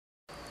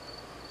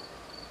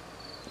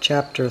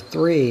Chapter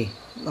 3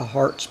 The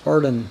Heart's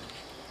Burden.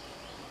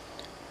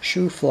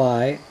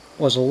 SHOO-FLY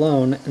was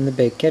alone in the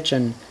big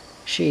kitchen.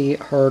 She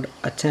heard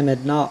a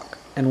timid knock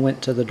and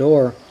went to the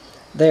door.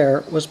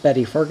 There was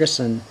Betty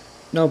Ferguson.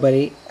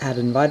 Nobody had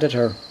invited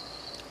her.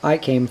 "I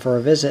came for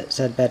a visit,"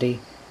 said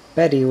Betty.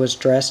 Betty was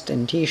dressed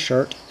in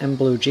t-shirt and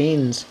blue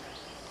jeans.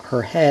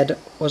 Her head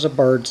was a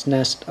bird's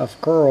nest of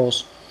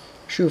curls.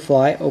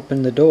 SHOO-FLY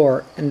opened the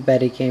door and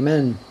Betty came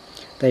in.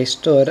 They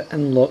stood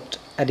and looked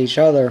at each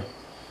other.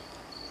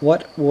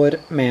 What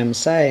would Ma'am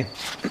say?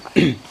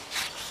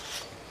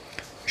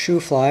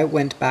 SHOO-FLY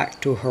went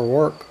back to her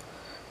work.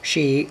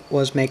 She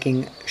was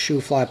making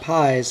SHOO-FLY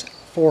pies,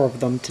 4 of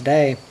them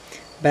today.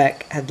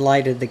 Beck had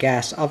lighted the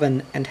gas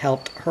oven and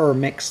helped her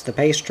mix the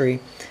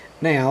pastry.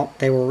 Now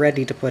they were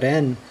ready to put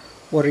in.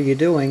 "What are you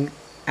doing?"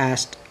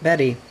 asked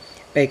Betty.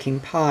 "Baking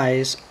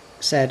pies,"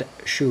 said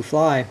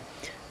SHOO-FLY,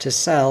 "to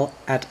sell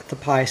at the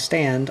pie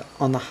stand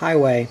on the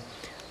highway."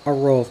 A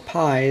row of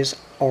pies,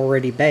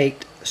 already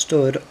baked,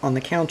 stood on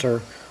the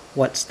counter.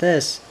 "What's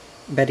this?"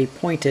 Betty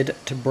pointed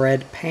to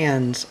bread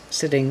pans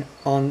sitting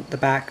on the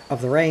back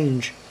of the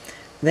range.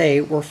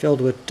 They were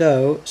filled with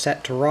dough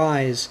set to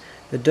rise.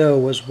 The dough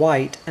was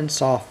white and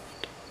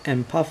soft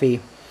and puffy.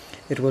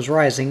 It was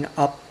rising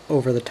up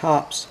over the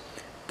tops.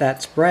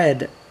 "That's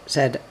bread,"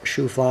 said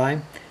SHOO-FLY.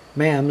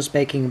 "Ma'am's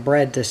baking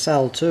bread to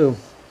sell too."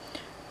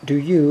 "Do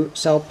you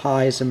sell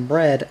pies and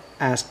bread?"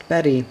 asked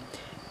Betty.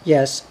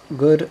 "Yes,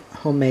 good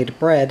homemade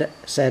bread,"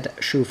 said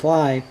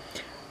SHOO-FLY.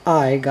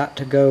 "I got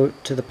to go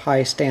to the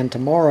pie stand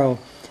tomorrow."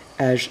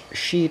 As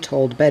she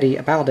told Betty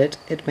about it,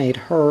 it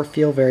made her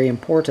feel very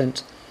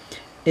important.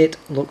 "It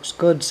looks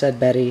good," said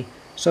Betty,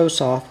 "so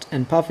soft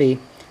and puffy."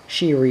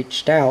 She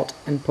reached out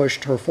and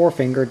pushed her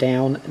forefinger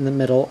down in the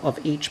middle of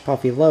each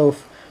puffy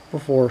loaf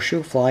before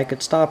SHOO-FLY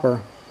could stop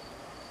her.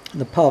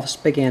 The puffs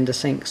began to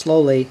sink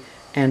slowly,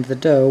 and the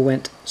dough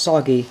went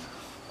soggy.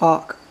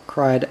 "Ach!"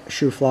 cried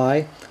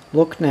SHOO-FLY.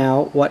 "Look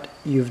now what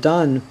you've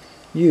done.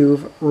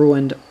 You've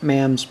ruined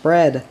Ma'am's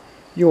bread.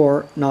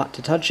 You're not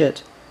to touch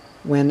it.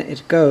 When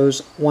it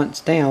goes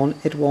once down,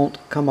 it won't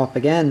come up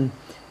again.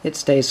 It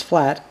stays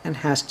flat and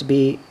has to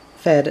be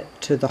fed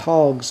to the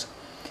hogs."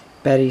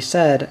 Betty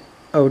said,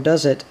 "Oh,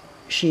 does it?"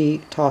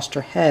 She tossed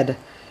her head.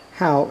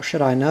 "How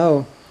should I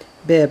know?"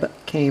 Bib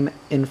came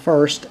in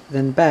first,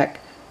 then Beck.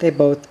 They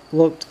both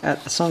looked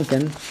at the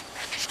sunken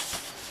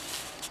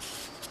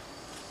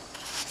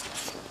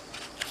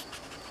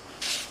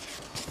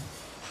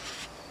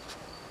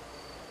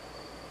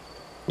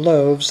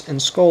loaves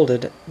and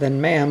scolded. Then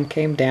Ma'am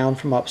came down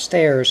from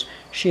upstairs.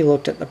 She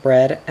looked at the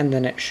bread and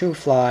then at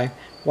SHOO-FLY.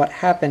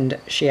 "What happened?"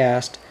 she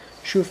asked.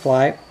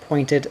 SHOO-FLY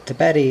pointed to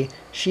Betty.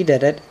 "She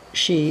did it.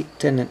 She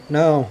didn't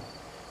know."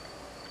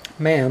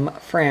 Ma'am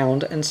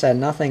frowned and said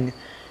nothing.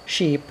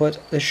 She put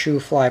the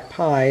SHOO-FLY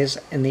pies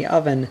in the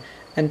oven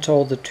and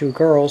told the 2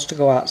 girls to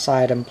go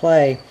outside and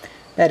play.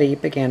 Betty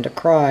began to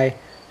cry.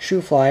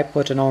 SHOO-FLY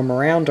put an arm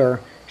around her.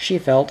 She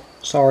felt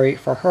sorry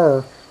for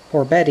her.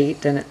 Poor Betty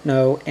didn't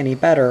know any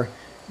better.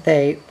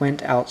 They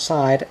went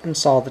outside and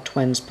saw the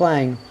twins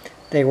playing.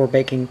 They were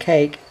baking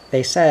cake,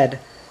 they said.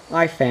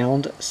 "I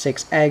found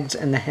 6 eggs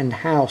in the hen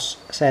house,"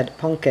 said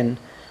Pumpkin.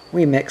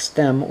 "We mixed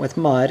them with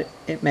mud.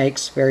 It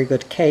makes very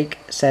good cake,"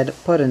 said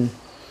Puddin'.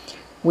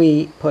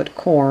 "We put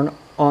corn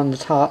on the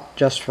top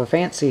just for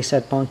fancy,"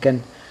 said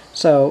Pumpkin.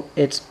 "So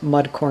it's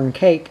mud corn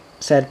cake,"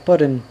 said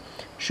Puddin'.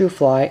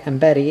 SHOO-FLY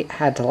and Betty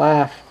had to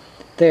laugh.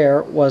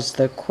 There was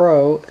the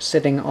crow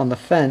sitting on the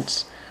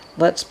fence.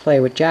 "Let's play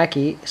with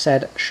Jackie,"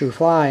 said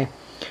SHOO-FLY.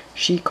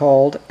 She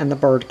called and the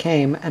bird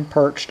came and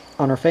perched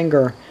on her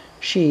finger.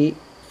 She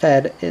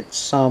fed it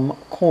some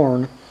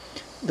corn.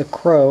 The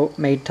crow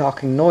made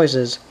talking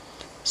noises.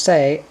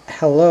 "Say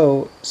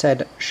hello,"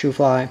 said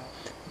SHOO-FLY.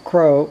 The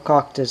crow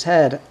cocked his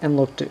head and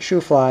looked at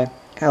SHOO-FLY.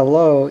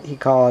 "Hello," he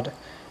called.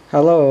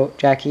 "Hello,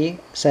 Jackie,"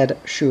 said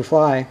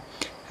SHOO-FLY.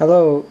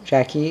 "Hello,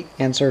 Jackie,"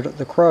 answered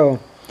the crow.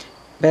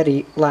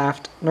 Betty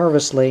laughed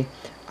nervously.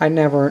 "I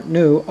never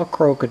knew a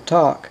crow could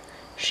talk,"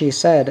 she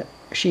said.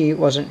 She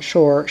wasn't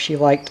sure she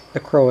liked the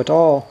crow at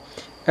all.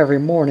 "Every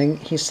morning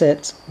he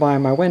sits by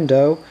my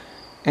window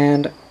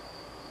and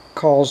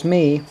calls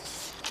me,"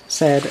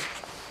 said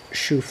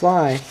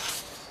SHOO-FLY.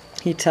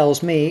 "He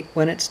tells me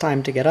when it's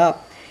time to get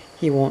up.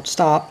 He won't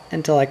stop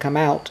until I come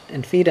out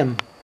and feed him."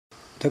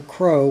 The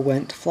crow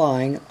went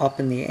flying up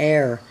in the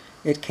air.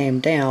 It came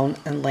down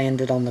and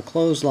landed on the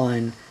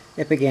clothesline.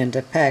 It began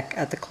to peck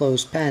at the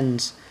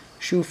clothespins.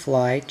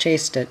 SHOO-FLY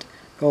chased it.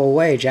 "Go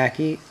away,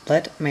 Jackie.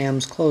 Let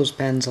Ma'am's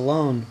clothespins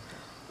alone."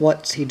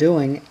 "What's he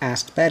doing?"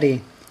 asked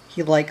Betty.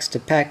 "He likes to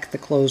peck the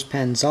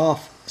clothespins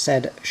off,"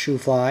 said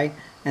SHOO-FLY,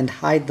 "and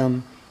hide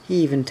them. He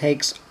even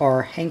takes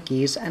our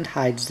hankies and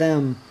hides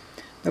them."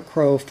 The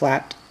crow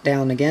flapped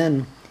down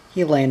again.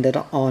 He landed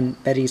on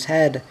Betty's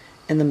head,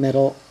 in the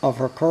middle of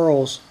her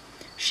curls.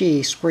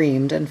 She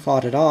screamed and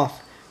fought it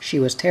off. She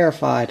was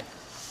terrified.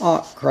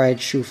 "Ah!" cried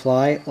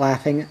SHOO-FLY,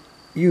 laughing.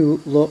 "You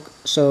look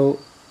so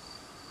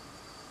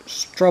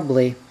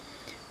strubbly."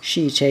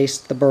 She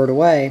chased the bird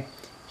away.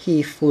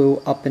 He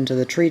flew up into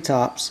the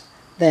treetops.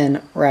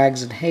 Then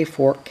Rags and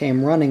Hayfork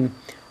came running.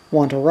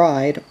 "Want a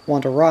ride?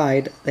 Want a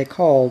ride?" they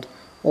called.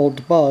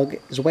 "Old Bug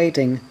is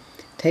waiting."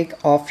 "Take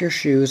off your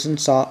shoes and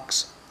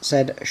socks,"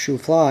 said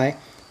SHOO-FLY.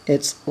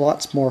 "It's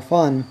lots more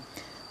fun."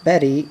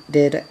 Betty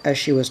did as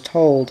she was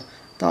told.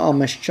 The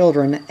Amish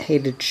children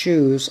hated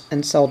shoes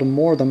and seldom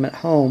wore them at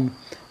home,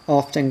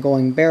 often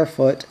going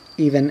barefoot,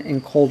 even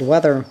in cold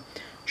weather.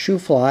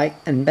 SHOO-FLY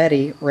and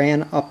Betty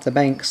ran up the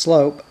bank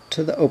slope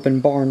to the open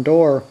barn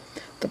door.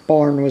 The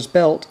barn was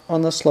built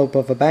on the slope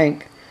of a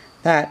bank.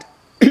 That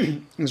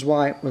is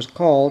why it was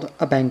called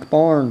a bank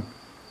barn.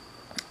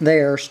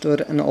 There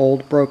stood an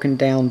old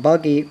broken-down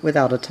buggy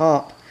without a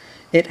top.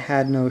 It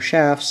had no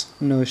shafts,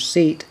 no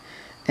seat,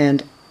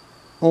 and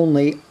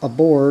only a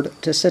board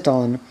to sit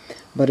on,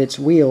 but its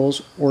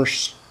wheels were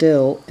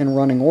still in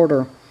running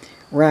order.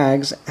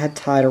 Rags had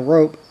tied a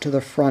rope to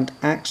the front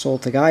axle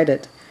to guide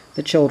it.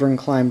 The children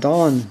climbed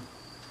on.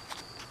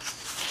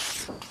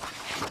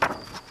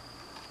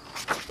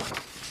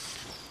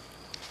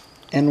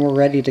 And were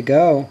ready to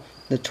go.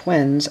 The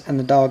twins and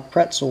the dog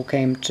Pretzel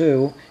came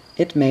too.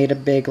 It made a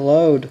big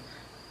load.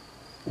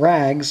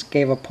 Rags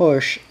gave a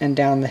push, and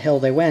down the hill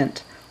they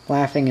went,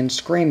 laughing and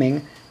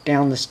screaming,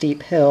 down the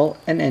steep hill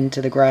and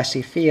into the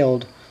grassy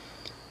field,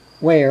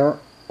 where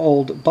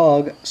old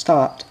Bug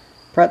stopped.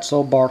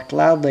 Pretzel barked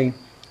loudly.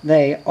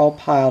 They all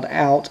piled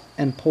out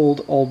and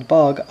pulled old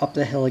Bug up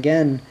the hill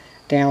again.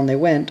 Down they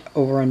went,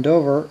 over and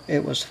over.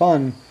 It was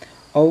fun.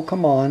 "Oh,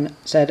 come on,"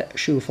 said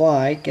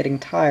SHOO-FLY, getting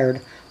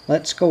tired.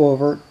 "Let's go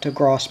over to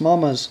Gross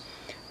Mamma's."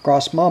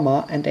 Gross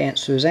Mamma and Aunt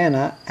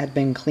Susanna had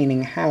been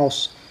cleaning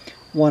house.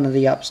 One of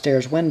the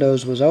upstairs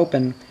windows was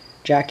open.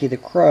 Jackie the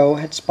Crow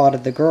had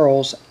spotted the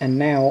girls and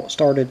now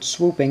started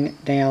swooping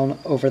down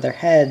over their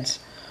heads.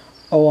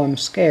 "Oh, I'm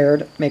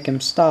scared. Make him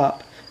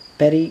stop."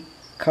 Betty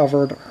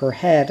covered her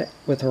head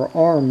with her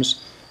arms.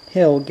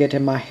 "He'll get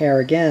in my hair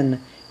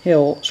again.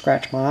 He'll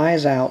scratch my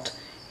eyes out."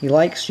 "He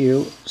likes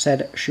you,"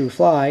 said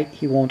SHOO-FLY.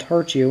 "He won't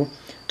hurt you.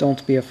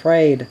 Don't be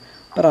afraid."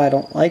 "But I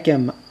don't like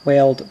him,"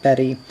 wailed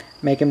Betty.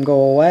 "Make him go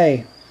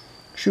away."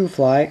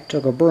 SHOO-FLY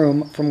took a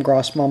broom from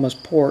Gross Mamma's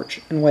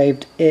porch and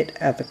waved it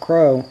at the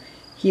crow.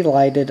 He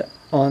lighted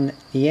on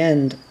the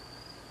end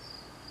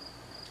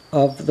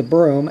of the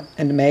broom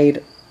and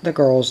made the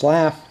girls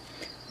laugh.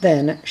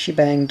 Then she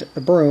banged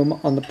the broom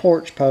on the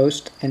porch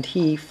post, and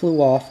he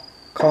flew off,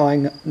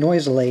 cawing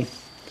noisily.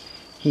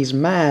 "He's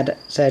mad,"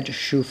 said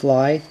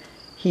SHOO-FLY.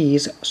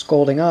 "He's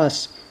scolding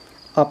us."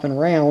 Up and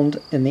round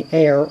in the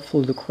air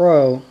flew the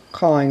crow,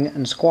 cawing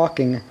and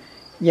squawking.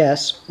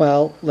 "Yes,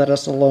 well, let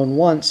us alone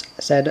once,"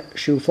 said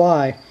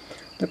SHOO-FLY.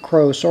 The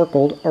crow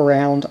circled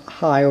around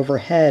high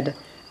overhead,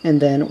 and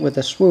then with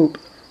a swoop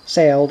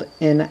sailed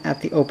in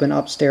at the open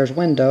upstairs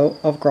window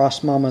of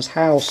Gross Mamma's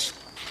house.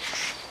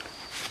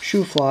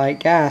 SHOO-FLY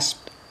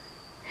gasped.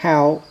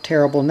 How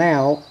terrible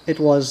now! It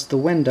was the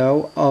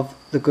window of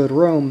the good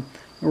room,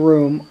 the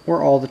room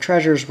where all the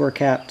treasures were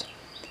kept.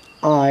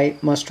 "I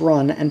must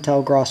run and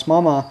tell Gross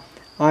Mamma.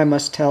 I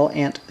must tell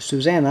Aunt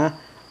Susanna.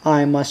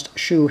 I must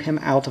shoo him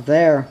out of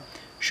there."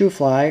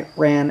 SHOO-FLY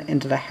ran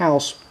into the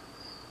house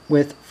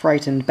with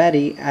frightened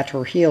Betty at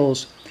her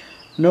heels.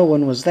 No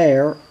one was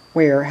there.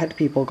 Where had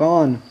people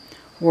gone?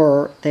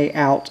 Were they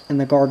out in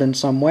the garden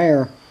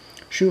somewhere?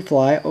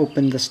 SHOO-FLY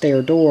opened the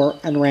stair door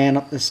and ran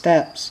up the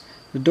steps.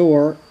 The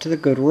door to the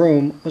good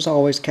room was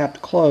always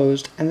kept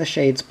closed and the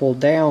shades pulled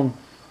down.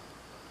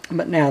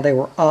 But now they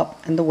were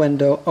up and the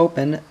window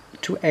open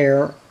to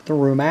air the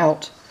room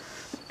out.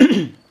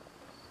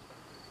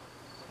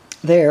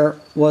 There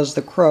was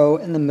the crow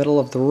in the middle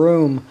of the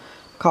room.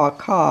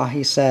 "Caw-caw,"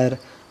 he said,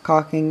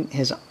 cocking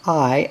his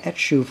eye at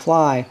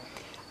SHOO-FLY.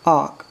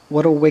 "Och,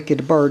 what a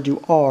wicked bird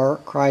you are,"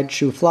 cried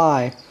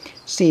SHOO-FLY.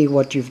 "See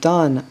what you've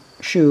done.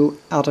 Shoo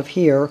out of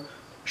here,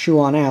 shoo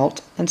on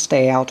out, and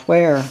stay out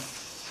where?"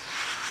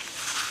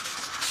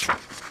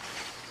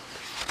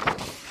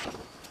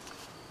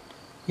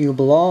 "You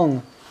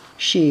belong."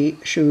 She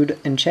shooed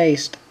and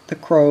chased. The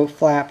crow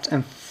flapped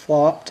and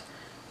flopped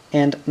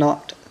and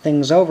knocked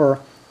things over.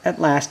 At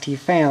last he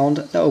found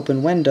the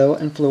open window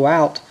and flew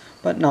out,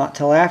 but not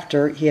till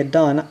after he had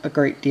done a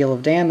great deal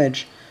of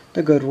damage.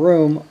 The good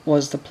room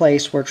was the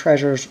place where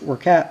treasures were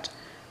kept.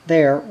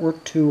 There were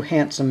 2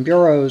 handsome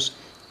bureaus,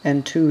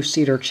 and 2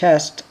 cedar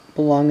chests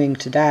belonging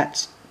to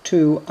Dat's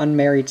 2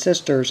 unmarried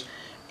sisters,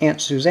 Aunt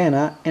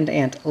Susanna and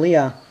Aunt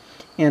Leah.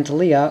 Aunt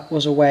Leah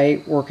was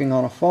away working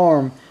on a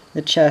farm.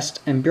 The chest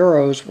and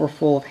bureaus were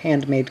full of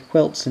handmade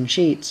quilts and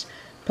sheets,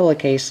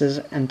 pillowcases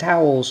and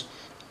towels.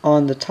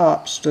 On the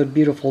top stood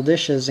beautiful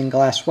dishes and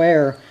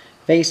glassware,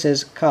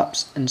 vases,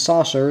 cups and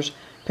saucers,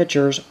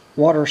 pitchers,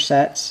 water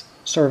sets,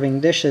 serving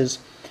dishes.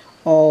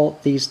 All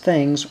these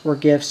things were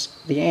gifts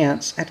the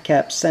aunts had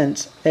kept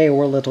since they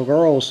were little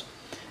girls.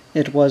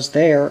 It was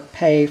their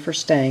pay for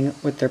staying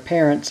with their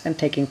parents and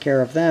taking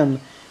care of them.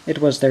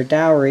 It was their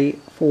dowry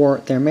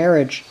for their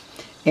marriage.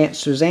 Aunt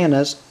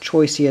Susanna's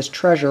choicest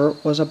treasure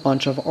was a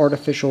bunch of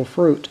artificial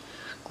fruit,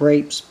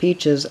 grapes,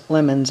 peaches,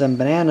 lemons, and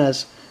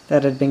bananas,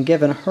 that had been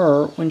given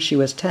her when she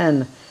was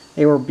 10.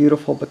 They were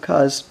beautiful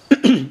because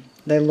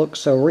They looked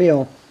so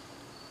real.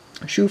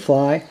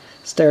 SHOO-FLY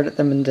stared at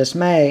them in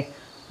dismay.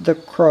 The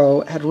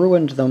crow had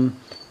ruined them.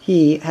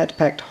 He had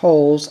pecked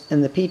holes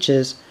in the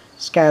peaches,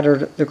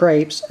 scattered the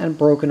grapes, and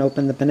broken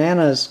open the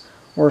bananas.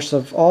 Worst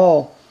of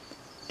all,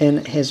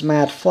 in his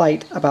mad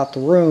flight about the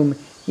room,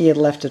 he had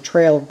left a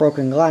trail of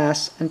broken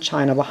glass and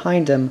china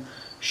behind him.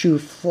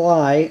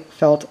 SHOO-FLY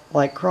felt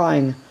like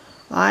crying.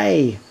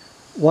 "Aye!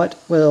 What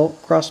will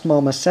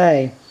Grossmama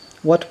say?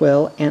 What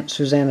will Aunt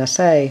Susanna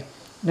say?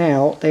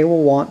 Now they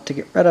will want to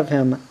get rid of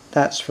him,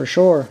 that's for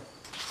sure."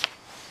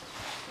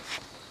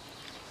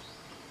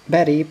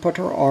 Betty put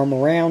her arm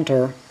around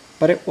her.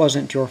 "But it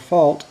wasn't your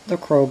fault. The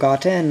crow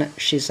got in,"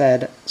 she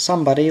said.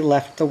 "Somebody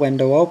left the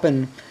window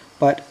open."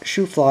 But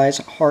SHOO-FLY's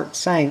heart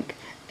sank.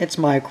 "It's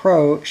my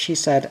crow," she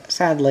said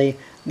sadly.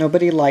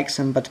 "Nobody likes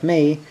him but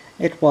me."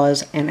 It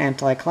was an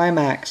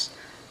anticlimax.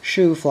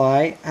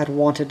 SHOO-FLY had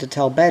wanted to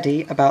tell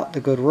Betty about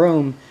the good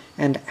room,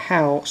 and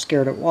how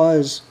scared it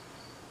was.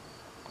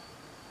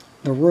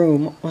 The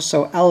room was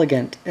so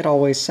elegant, it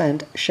always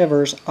sent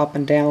shivers up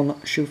and down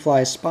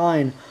SHOO-FLY's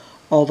spine.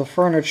 All the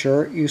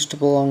furniture used to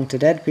belong to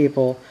dead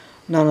people.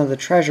 None of the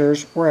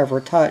treasures were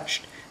ever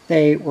touched.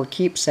 They were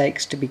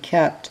keepsakes to be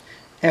kept.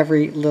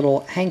 Every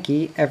little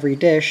hanky, every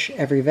dish,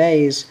 every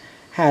vase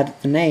had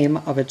the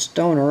name of its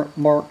donor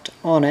marked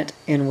on it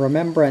in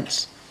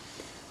remembrance.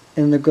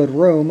 In the good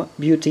room,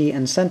 beauty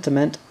and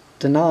sentiment,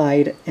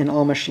 denied in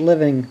Amish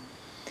living,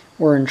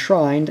 were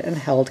enshrined and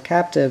held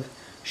captive.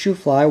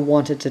 SHOO-FLY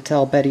wanted to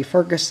tell Betty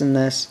Ferguson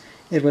this.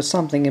 It was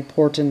something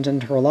important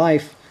in her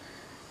life,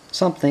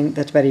 something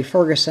that Betty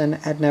Ferguson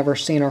had never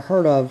seen or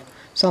heard of,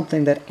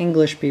 something that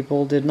English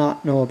people did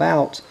not know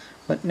about.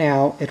 But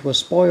now it was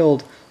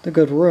spoiled. The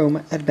good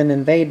room had been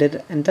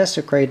invaded and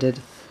desecrated.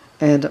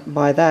 And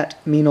by that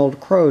mean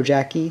old crow,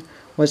 Jackie.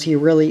 Was he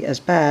really as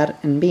bad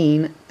and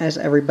mean as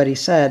everybody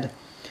said?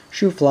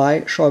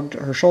 SHOO-FLY shrugged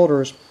her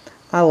shoulders.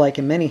 "I like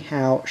him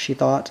anyhow," she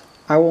thought.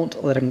 "I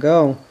won't let him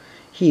go.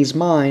 He's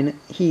mine.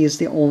 He's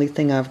the only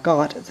thing I've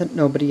got that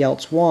nobody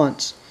else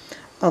wants."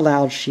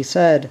 Aloud she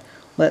said,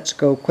 "Let's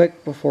go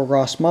quick before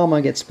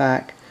Grossmama gets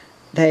back."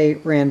 They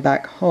ran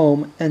back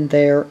home, and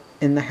there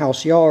in the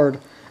house yard,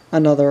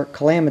 another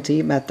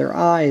calamity met their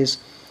eyes.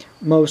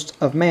 Most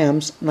of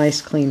Ma'am's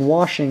nice clean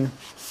washing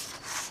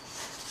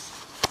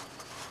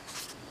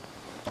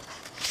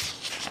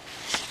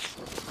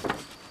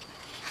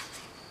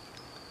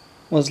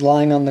was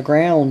lying on the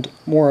ground,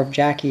 more of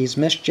Jackie's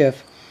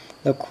mischief.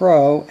 The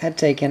crow had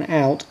taken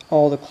out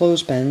all the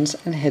clothespins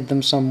and hid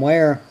them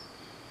somewhere.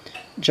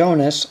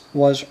 Jonas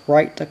was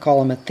right to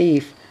call him a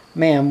thief.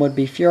 Ma'am would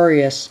be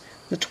furious.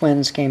 The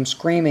twins came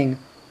screaming,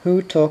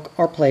 "Who took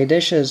our play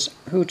dishes?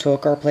 Who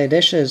took our play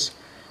dishes?"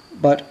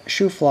 But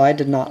SHOO-FLY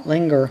did not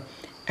linger.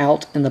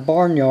 Out in the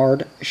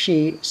barnyard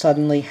she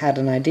suddenly had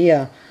an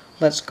idea.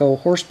 "Let's go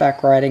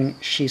horseback riding,"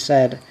 she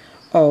said.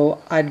 "Oh,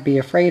 I'd be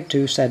afraid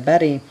to," said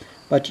Betty.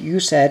 "But you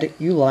said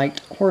you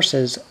liked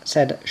horses,"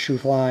 said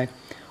SHOO-FLY.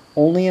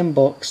 "Only in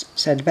books,"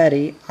 said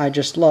Betty. "I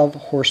just love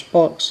horse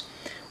books."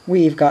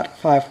 "We've got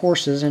 5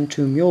 horses and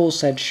 2 mules,"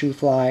 said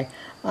SHOO-FLY.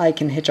 "I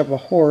can hitch up a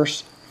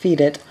horse, feed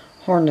it,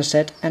 harness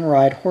it, and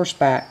ride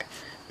horseback."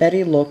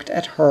 Betty looked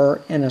at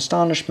her in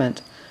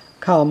astonishment.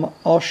 "Come,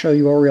 I'll show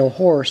you a real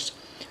horse."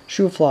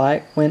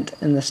 SHOO-FLY went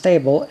in the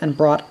stable and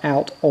brought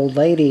out Old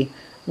Lady.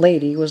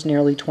 Lady was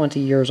nearly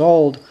 20 years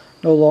old,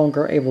 no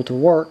longer able to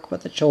work,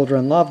 but the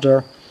children loved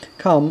her.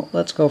 "Come,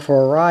 let's go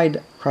for a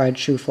ride," cried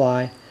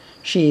SHOO-FLY.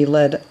 She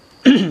led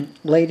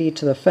Lady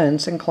to the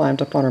fence and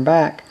climbed up on her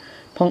back.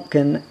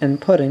 Pumpkin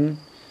and Pudding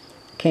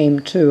came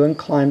too and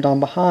climbed on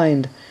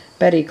behind.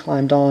 Betty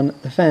climbed on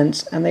the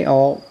fence, and they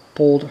all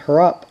pulled her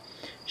up.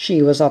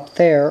 She was up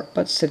there,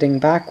 but sitting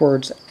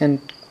backwards, and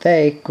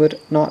they could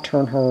not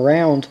turn her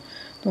around.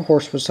 The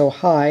horse was so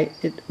high,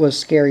 it was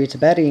scary to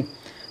Betty.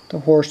 The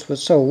horse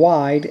was so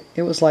wide,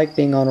 it was like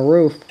being on a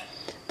roof.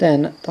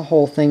 Then the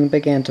whole thing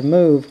began to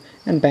move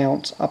and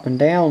bounce up and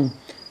down.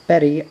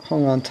 Betty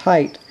hung on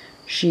tight.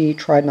 She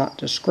tried not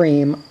to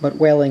scream, but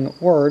wailing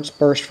words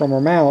burst from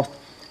her mouth.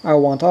 "I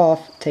want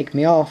off, take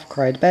me off,"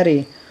 cried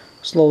Betty.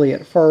 Slowly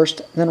at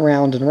first, then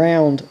round and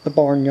round, the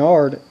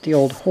barnyard, the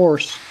old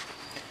horse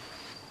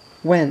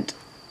went.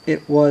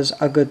 It was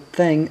a good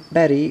thing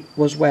Betty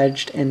was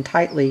wedged in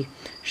tightly.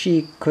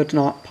 She could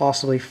not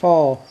possibly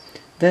fall.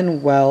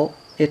 Then, well,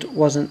 it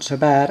wasn't so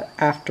bad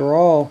after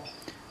all.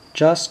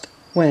 Just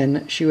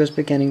when she was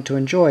beginning to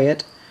enjoy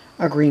it,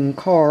 a green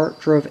car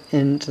drove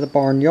into the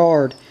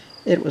barnyard.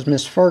 It was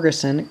Miss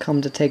Ferguson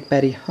come to take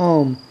Betty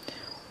home.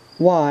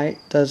 "Why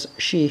does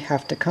she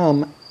have to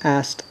come?"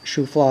 asked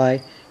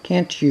SHOO-FLY.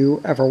 "Can't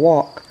you ever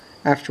walk?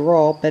 After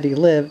all, Betty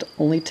lived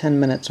only 10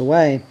 minutes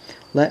away."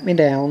 Let me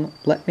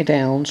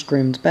down,"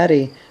 screamed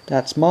Betty.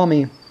 "That's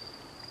Mommy."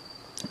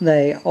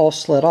 They all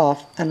slid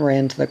off and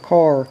ran to the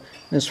car.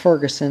 Miss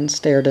Ferguson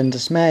stared in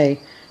dismay.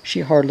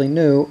 She hardly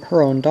knew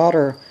her own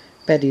daughter.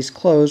 Betty's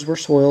clothes were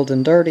soiled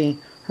and dirty.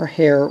 Her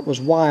hair was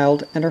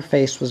wild, and her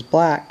face was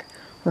black.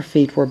 Her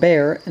feet were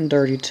bare and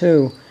dirty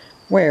too.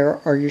 "Where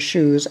are your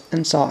shoes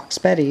and socks,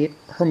 Betty?"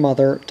 her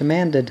mother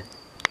demanded.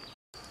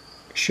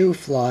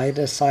 SHOO-FLY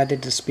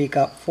decided to speak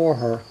up for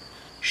her.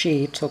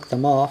 She took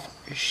them off.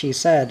 She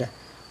said,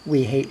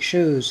 "We hate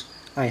shoes."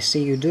 "I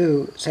see you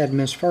do," said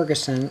Miss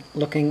Ferguson,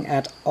 looking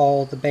at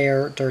all the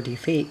bare, dirty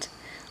feet.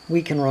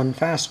 "We can run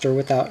faster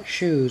without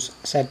shoes,"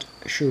 said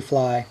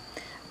SHOO-FLY.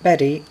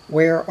 "Betty,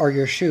 where are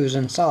your shoes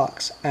and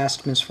socks?"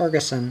 asked Miss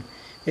Ferguson.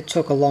 It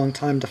took a long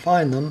time to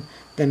find them.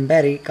 Then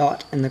Betty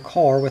got in the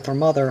car with her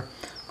mother.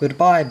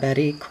 "Goodbye,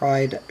 Betty,"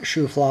 cried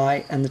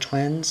SHOO-FLY and the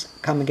twins.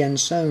 "Come again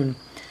soon."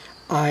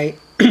 "I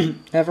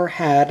never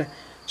had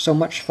so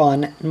much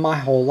fun in my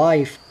whole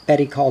life,"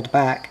 Betty called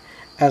back,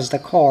 as the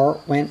car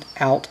went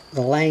out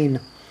the lane.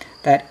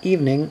 That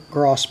evening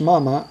Gross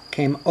Mama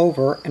came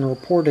over and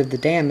reported the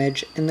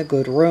damage in the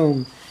good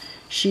room.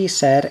 She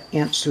said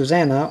Aunt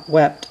Susanna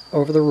wept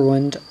over the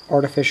ruined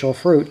artificial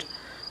fruit.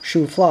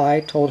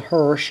 SHOO-FLY told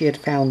her she had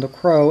found the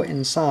crow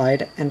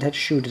inside and had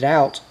shooed it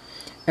out.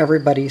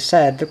 Everybody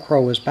said the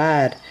crow was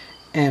bad,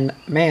 and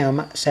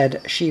Ma'am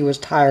said she was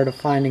tired of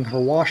finding her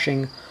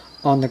washing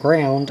on the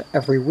ground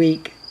every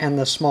week and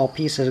the small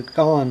pieces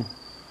gone.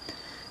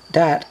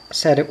 Dat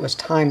said it was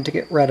time to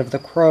get rid of the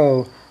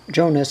crow.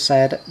 Jonas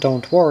said,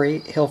 "Don't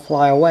worry, he'll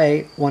fly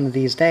away one of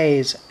these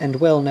days, and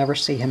we'll never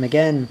see him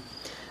again."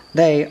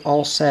 They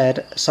all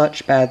said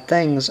such bad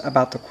things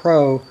about the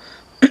crow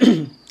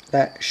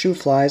that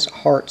SHOO-FLY's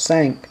heart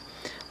sank.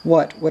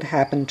 What would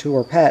happen to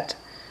her pet?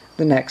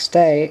 The next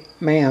day,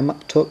 Ma'am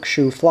took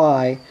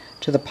SHOO-FLY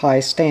to the pie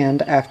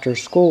stand after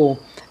school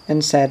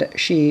and said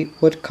she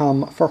would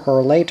come for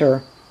her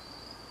later.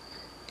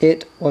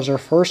 It was her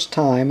first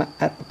time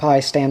at the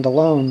pie stand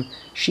alone.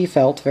 She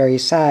felt very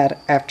sad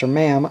after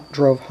Ma'am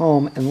drove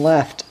home and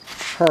left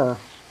her.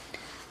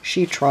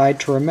 She tried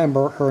to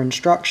remember her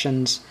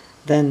instructions,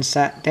 then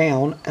sat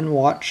down and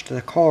watched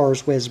the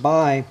cars whiz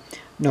by.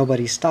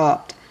 Nobody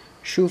stopped.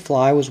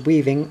 SHOO-FLY was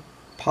weaving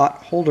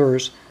pot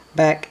holders.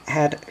 Beck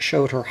had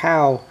showed her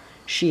how.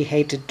 She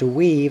hated to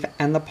weave,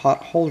 and the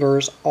pot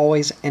holders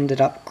always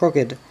ended up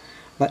crooked.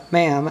 But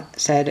Ma'am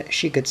said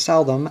she could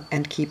sell them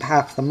and keep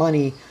half the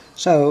money,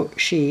 so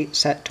she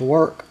set to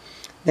work.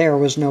 There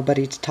was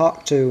nobody to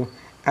talk to.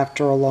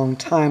 After a long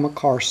time a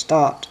car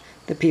stopped.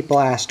 The people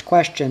asked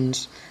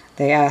questions.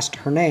 They asked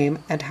her name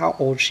and how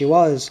old she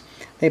was.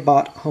 They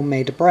bought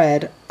homemade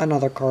bread.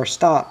 Another car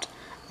stopped.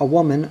 A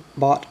woman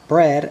bought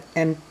bread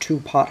and 2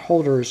 pot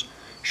holders.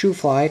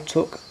 SHOO-FLY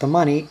took the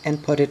money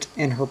and put it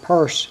in her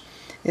purse.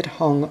 It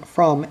hung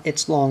from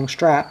its long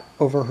strap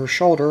over her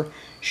shoulder.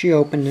 She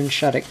opened and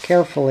shut it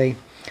carefully.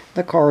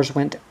 The cars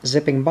went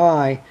zipping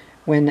by.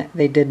 When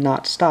they did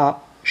not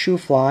stop,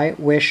 SHOO-FLY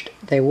wished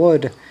they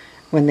would.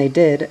 When they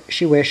did,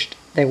 she wished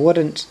they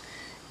wouldn't.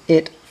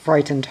 It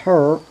frightened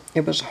her.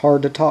 It was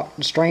hard to talk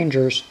to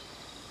strangers.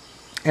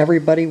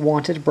 Everybody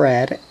wanted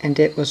bread, and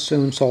it was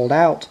soon sold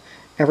out.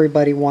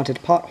 Everybody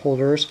wanted pot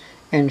holders,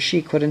 and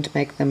she couldn't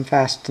make them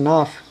fast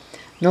enough.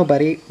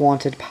 Nobody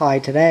wanted pie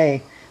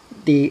today.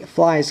 The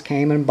flies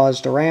came and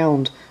buzzed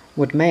around.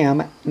 Would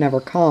Ma'am never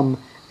come?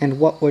 And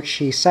what would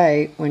she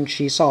say when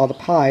she saw the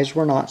pies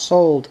were not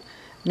sold?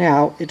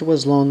 Now it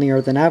was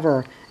lonelier than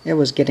ever. It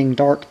was getting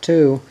dark,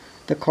 too.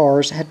 The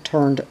cars had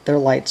turned their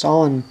lights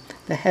on.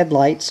 The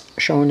headlights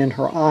shone in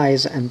her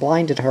eyes and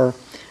blinded her.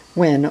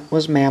 When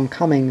was Ma'am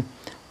coming?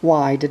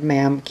 Why did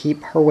Ma'am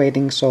keep her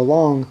waiting so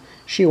long?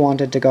 She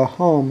wanted to go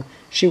home.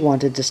 She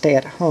wanted to stay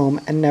at home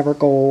and never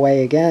go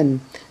away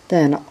again.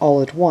 Then,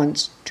 all at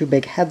once, 2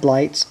 big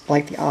headlights,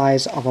 like the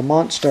eyes of a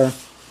monster,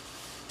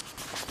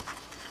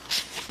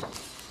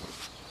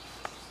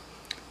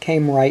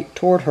 came right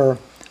toward her.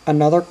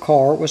 Another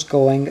car was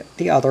going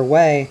the other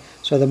way,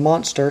 so the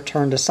monster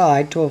turned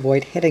aside to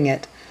avoid hitting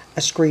it.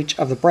 A screech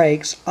of the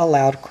brakes, a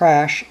loud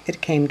crash. It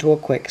came to a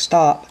quick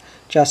stop,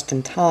 just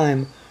in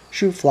time.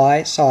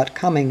 SHOO-FLY saw it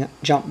coming,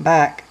 jumped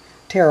back,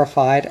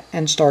 terrified,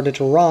 and started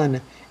to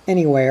run.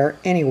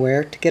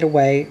 Anywhere to get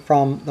away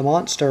from the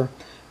monster.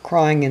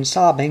 Crying and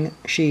sobbing,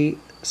 she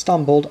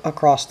stumbled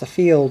across the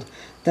field.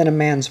 Then a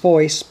man's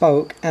voice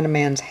spoke, and a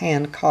man's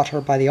hand caught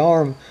her by the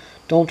arm.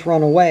 "Don't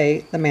run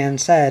away," the man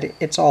said.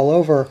 "It's all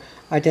over.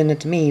 I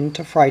didn't mean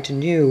to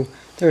frighten you.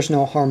 There's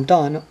no harm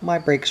done. My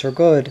brakes are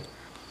good.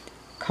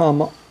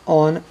 Come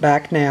on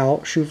back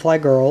now, SHOO-FLY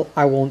girl.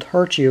 I won't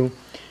hurt you."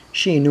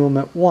 She knew him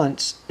at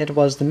once. It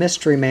was the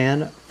mystery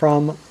man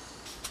from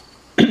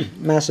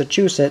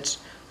Massachusetts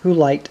who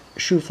liked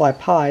SHOO-FLY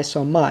pie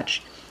so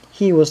much.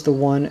 He was the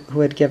one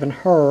who had given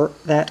her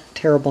that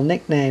terrible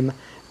nickname.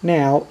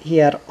 Now he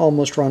had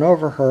almost run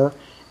over her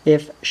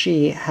if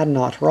she had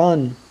not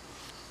run.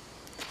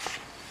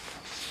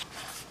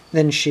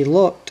 Then she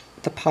looked.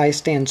 The pie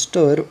stand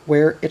stood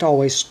where it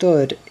always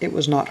stood. It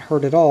was not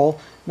hurt at all.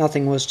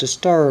 Nothing was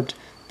disturbed.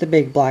 The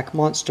big black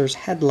monster's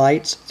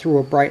headlights threw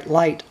a bright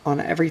light on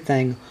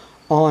everything,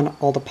 on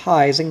all the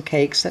pies and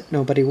cakes that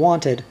nobody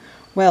wanted.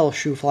 "Well,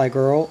 SHOO-FLY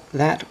girl,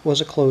 that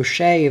was a close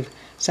shave,"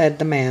 said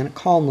the man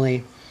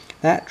calmly.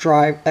 That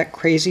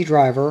crazy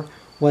driver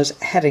was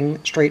heading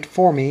straight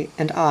for me,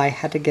 and I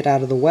had to get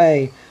out of the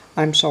way.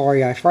 I'm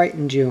sorry I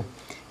frightened you."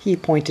 He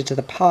pointed to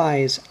the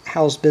pies.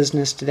 "How's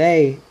business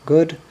today?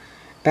 Good?"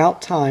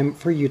 "'Bout time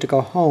for you to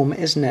go home,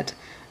 isn't it?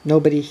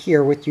 Nobody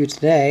here with you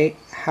today.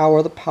 How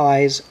are the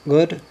pies?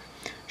 Good?"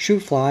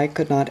 SHOO-FLY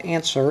could not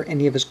answer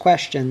any of his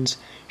questions.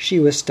 She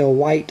was still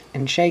white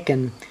and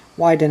shaken.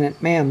 Why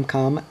didn't Ma'am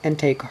come and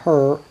take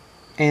her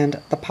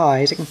and the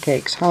pies and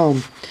cakes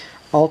home?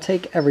 "I'll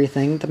take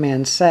everything," the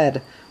man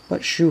said,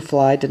 but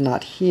SHOO-FLY did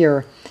not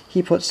hear.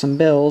 He put some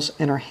bills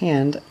in her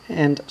hand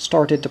and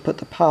started to put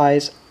the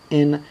pies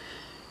in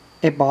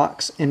a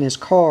box in his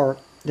car.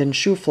 Then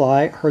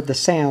SHOO-FLY heard the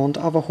sound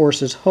of a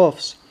horse's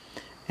hoofs,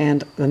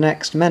 and the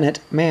next minute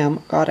Ma'am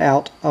got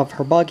out of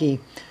her buggy.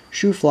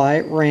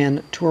 SHOO-FLY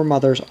ran to her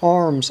mother's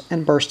arms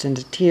and burst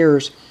into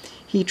tears.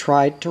 "He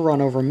tried to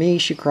run over me,"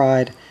 she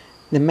cried.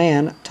 The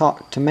man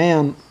talked to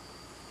Ma'am,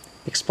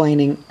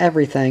 explaining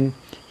everything.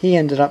 He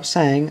ended up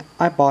saying,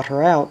 "I bought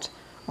her out."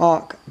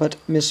 "Och, but,"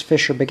 Miss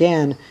Fisher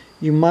began,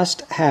 "you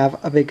must have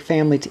a big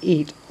family to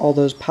eat all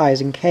those pies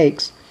and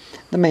cakes."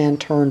 The man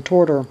turned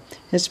toward her.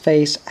 His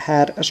face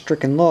had a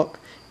stricken look.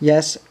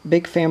 "Yes,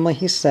 big family,"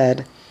 he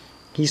said.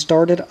 He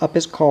started up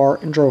his car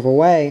and drove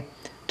away.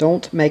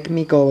 "Don't make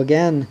me go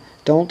again.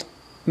 Don't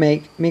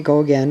make me go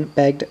again,"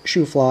 begged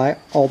SHOO-FLY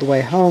all the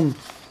way home.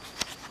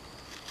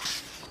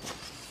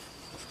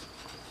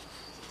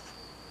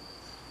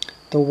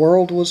 The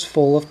world was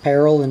full of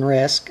peril and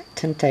risk,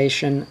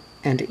 temptation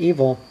and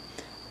evil.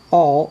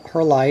 All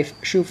her life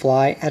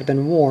SHOO-FLY had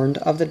been warned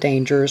of the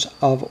dangers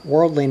of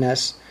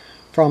worldliness.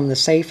 From the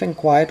safe and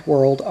quiet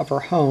world of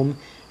her home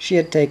she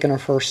had taken her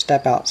first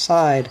step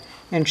outside,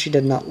 and she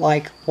did not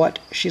like what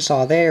she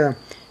saw there.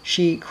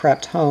 She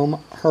crept home,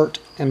 hurt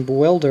and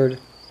bewildered.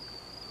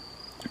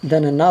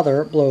 Then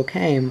another blow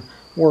came,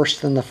 worse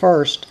than the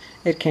first.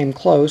 It came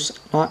close,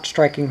 not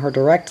striking her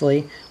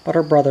directly, but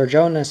her brother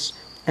Jonas,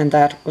 and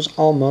that was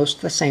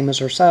almost the same as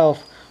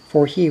herself,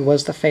 for he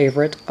was the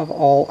favorite of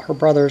all her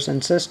brothers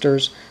and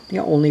sisters, the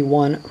only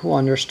one who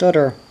understood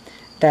her.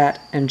 Dat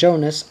and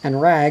Jonas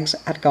and Rags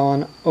had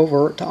gone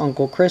over to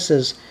Uncle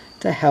Chris's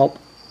to help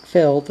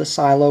fill the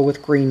silo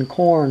with green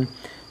corn.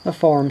 The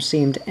farm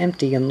seemed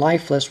empty and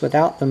lifeless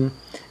without them.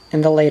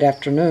 In the late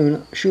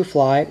afternoon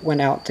SHOO-FLY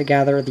went out to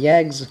gather the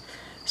eggs.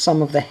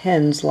 Some of the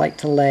hens liked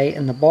to lay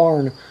in the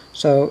barn,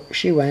 so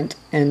she went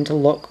in to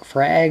look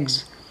for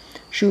eggs.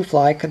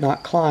 SHOO-FLY could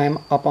not climb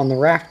up on the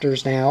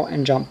rafters now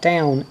and jump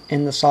down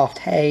in the soft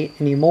hay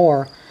any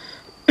more.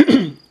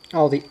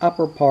 All the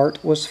upper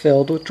part was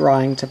filled with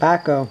drying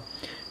tobacco.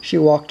 She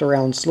walked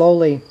around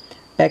slowly.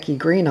 Becky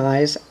Green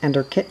Eyes and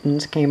her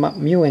kittens came up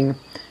mewing,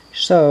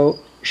 so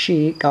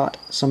she got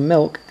some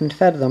milk and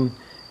fed them.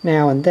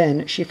 Now and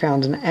then she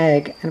found an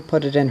egg and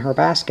put it in her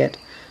basket.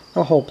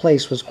 The whole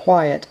place was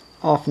quiet.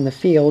 Off in the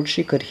field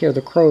she could hear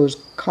the crows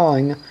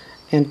cawing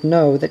and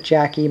know that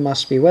Jackie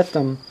must be with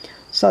them.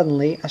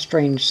 Suddenly a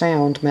strange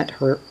sound met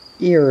her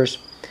ears.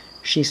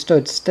 She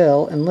stood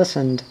still and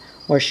listened.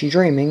 Was she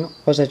dreaming?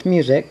 Was it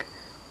music?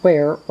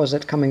 Where was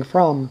it coming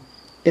from?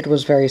 It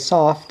was very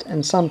soft,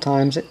 and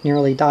sometimes it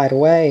nearly died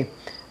away.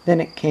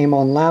 Then it came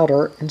on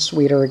louder and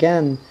sweeter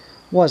again.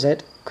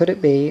 Could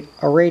it be,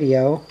 a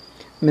radio?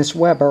 Miss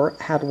Weber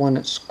had one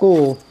at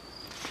school,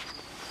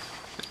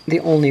 the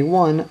only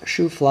one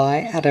SHOO-FLY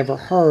had ever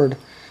heard.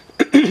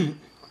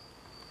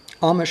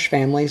 Amish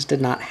families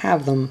did not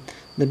have them.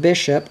 The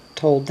bishop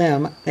told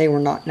them they were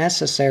not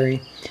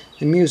necessary.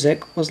 The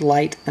music was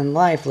light and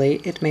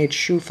lively. It made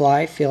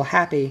SHOO-FLY feel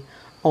happy,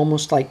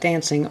 almost like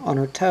dancing on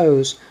her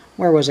toes.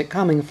 Where was it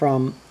coming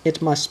from?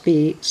 It must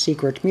be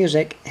secret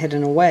music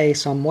hidden away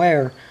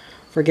somewhere.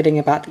 Forgetting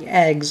about the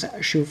eggs,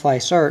 SHOO-FLY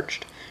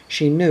searched.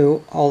 She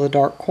knew all the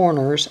dark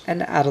corners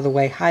and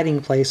out-of-the-way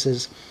hiding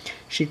places.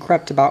 She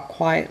crept about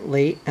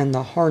quietly in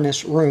the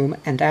harness room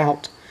and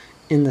out,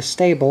 in the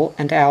stable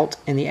and out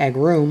in the egg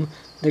room,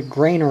 the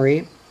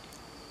granary,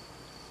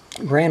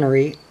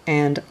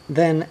 and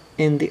then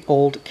in the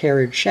old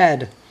carriage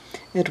shed.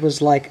 It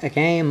was like a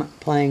game,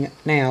 playing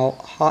now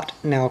hot,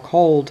 now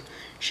cold.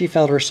 She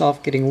felt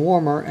herself getting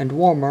warmer and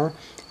warmer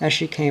as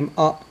she came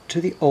up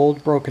to the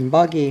old broken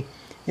buggy.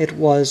 It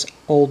was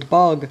Old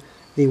Bug,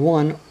 the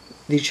one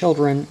the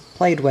children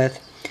played with.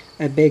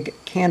 A big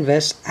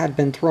canvas had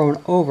been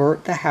thrown over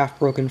the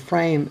half-broken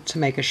frame to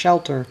make a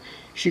shelter.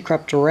 She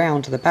crept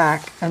around to the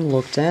back and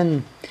looked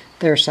in.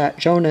 There sat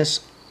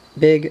Jonas,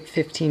 big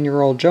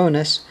 15-year-old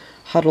Jonas,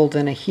 huddled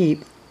in a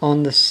heap.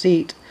 On the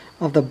seat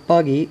of the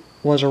buggy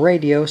was a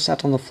radio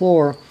set on the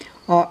floor.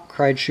 "Ah,"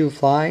 cried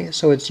SHOO-FLY,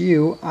 "so it's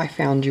you. I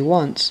found you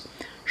once."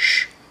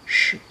 "Shh,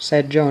 shh,"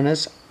 said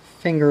Jonas,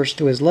 fingers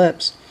to his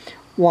lips.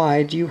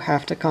 "Why do you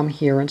have to come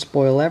here and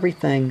spoil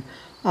everything?"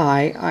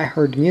 I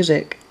heard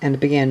music," and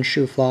began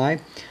SHOO-FLY.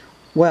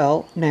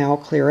 "Well, now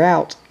clear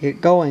out. Get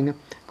going.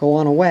 Go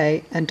on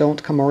away, and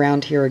don't come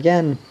around here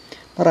again."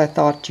 "But I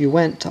thought you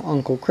went to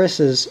Uncle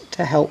Chris's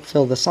to help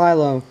fill the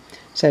silo,"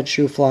 said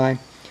SHOO-FLY.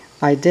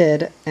 "I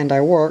did, and I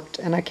worked,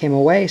 and I came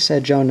away,"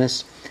 said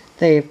Jonas.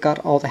 "They've got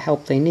all the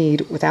help they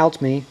need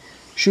without me."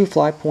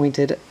 SHOO-FLY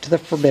pointed to the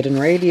forbidden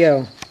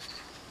radio.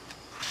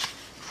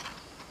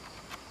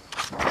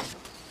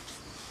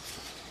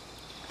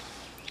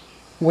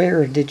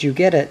 "Where did you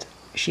get it?"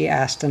 she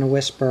asked in a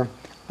whisper.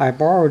 I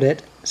borrowed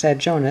it, said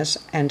Jonas,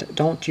 and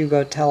don't you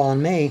go tell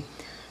on me.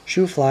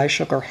 SHOO-FLY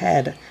shook her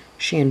head.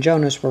 She and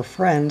Jonas were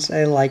friends.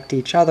 They liked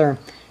each other.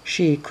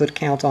 She could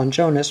count on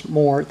Jonas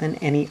more than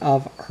any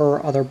of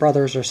her other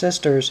brothers or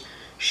sisters.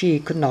 She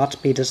could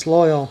not be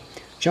disloyal.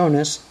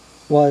 Jonas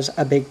was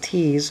a big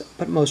tease,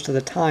 but most of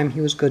the time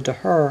he was good to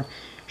her.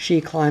 She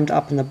climbed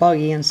up in the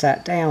buggy and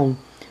sat down.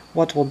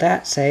 What will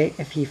Dad say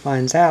if he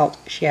finds out?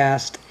 She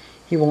asked.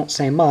 He won't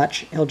say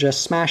much. He'll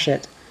just smash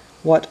it.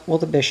 What will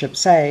the bishop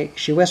say?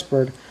 She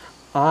whispered.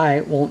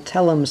 I won't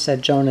tell him,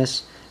 said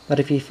Jonas. But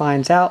if he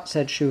finds out,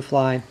 said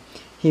SHOO-FLY.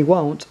 He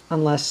won't,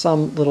 unless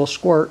some little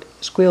squirt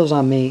squeals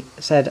on me,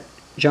 said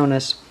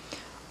Jonas.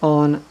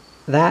 On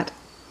that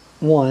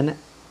one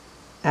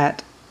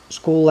at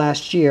school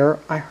last year,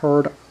 I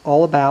heard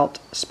all about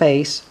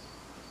space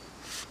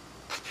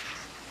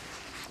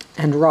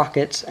and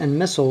rockets and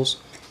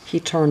missiles. He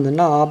turned the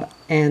knob,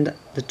 and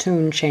the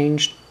tune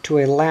changed to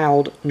a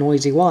loud,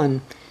 noisy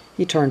one.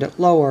 He turned it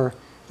lower.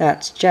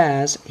 That's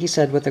jazz, he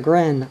said with a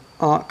grin.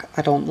 Och,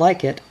 I don't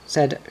like it,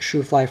 said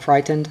SHOO-FLY,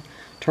 frightened.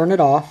 Turn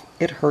it off.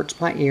 It hurts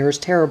my ears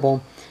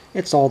terrible.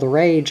 It's all the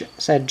rage,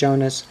 said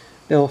Jonas.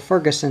 Bill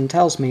Ferguson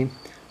tells me.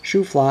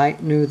 SHOO-FLY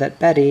knew that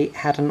Betty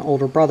had an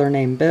older brother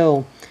named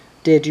Bill.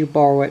 Did you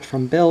borrow it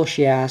from Bill?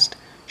 She asked.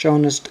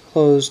 Jonas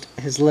closed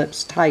his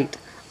lips tight.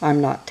 I'm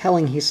not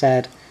telling, he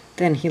said.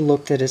 Then he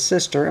looked at his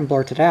sister and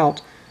blurted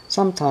out,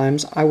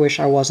 Sometimes I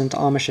wish I wasn't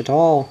Amish at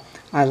all.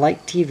 I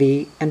like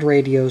TV and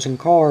radios and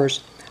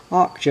cars.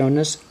 Och,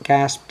 Jonas,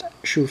 gasped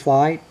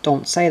SHOO-FLY,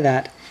 don't say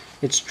that.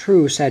 It's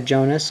true, said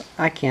Jonas.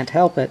 I can't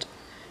help it.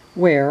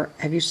 Where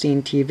have you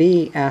seen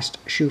TV? Asked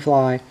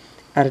SHOO-FLY.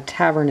 At a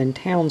tavern in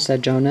town,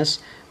 said Jonas.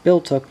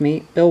 Bill took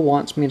me. Bill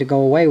wants me to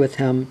go away with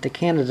him, to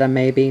Canada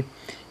maybe.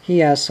 He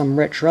has some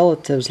rich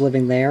relatives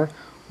living there.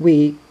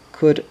 We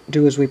could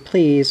do as we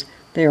please.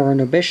 There are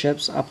no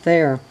bishops up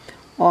there.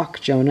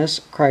 Och,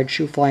 Jonas, cried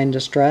SHOO-FLY in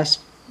distress.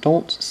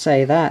 Don't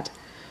say that.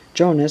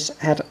 Jonas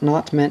had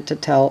not meant to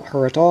tell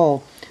her at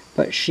all,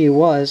 but she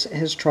was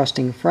his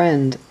trusting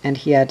friend, and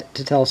he had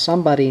to tell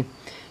somebody.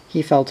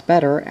 He felt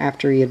better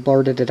after he had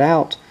blurted it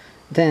out.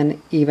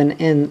 Then, even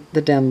in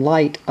the dim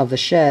light of the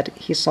shed,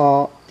 he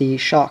saw the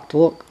shocked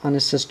look on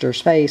his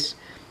sister's face,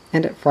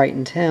 and it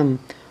frightened him.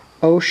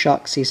 Oh,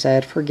 shucks, he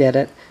said, forget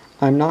it.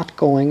 I'm not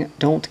going.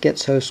 Don't get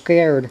so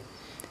scared.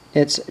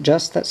 It's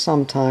just that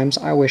sometimes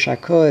I wish I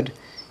could.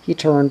 He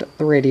turned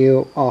the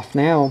radio off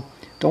now.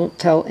 Don't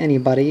tell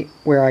anybody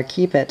where I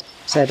keep it,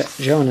 said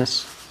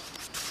Jonas.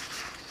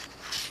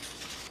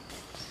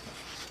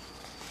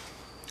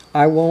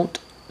 I won't,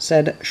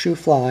 said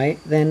SHOO-FLY.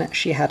 Then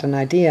she had an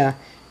idea.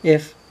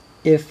 If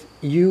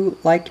you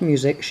like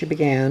music, she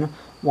began,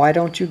 why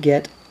don't you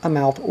get a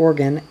mouth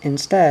organ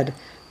instead?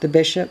 The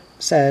bishop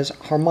says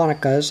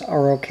harmonicas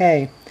are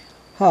okay.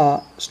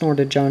 Huh,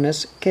 snorted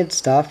Jonas. Kid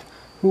stuff.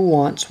 Who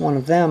wants one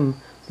of them?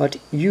 But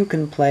you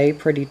can play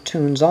pretty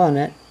tunes on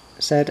it,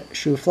 said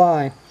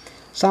SHOO-FLY.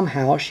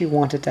 Somehow she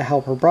wanted to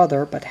help her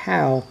brother, but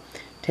how?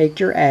 Take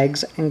your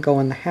eggs and go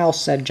in the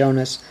house, said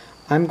Jonas.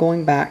 I'm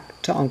going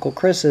back to Uncle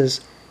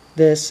Chris's.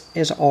 This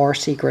is our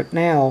secret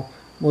now.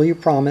 Will you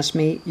promise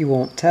me you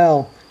won't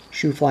tell?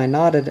 SHOO-FLY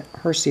nodded,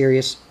 her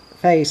serious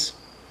face.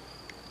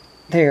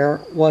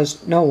 There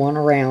was no one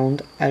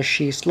around as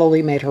she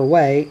slowly made her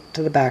way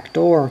to the back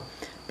door,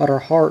 but her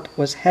heart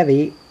was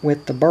heavy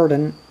with the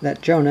burden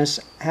that Jonas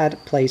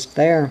had placed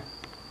there.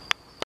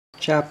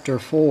 Chapter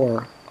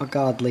 4. A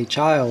Godly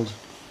Child.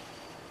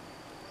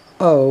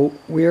 Oh,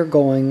 we're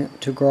going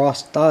to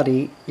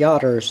Grossdotty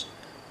Yachters.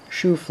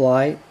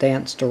 SHOO-FLY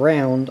danced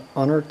around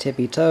on her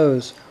tippy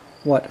toes.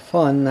 What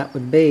fun that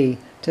would be,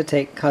 to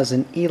take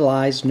Cousin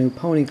Eli's new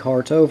pony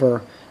cart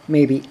over.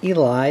 Maybe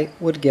Eli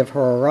would give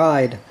her a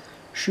ride.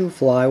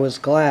 SHOO-FLY was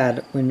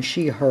glad when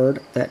she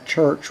heard that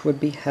church would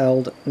be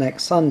held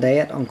next Sunday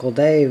at Uncle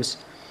Dave's.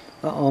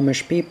 The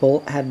Amish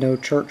people had no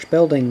church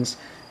buildings.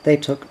 They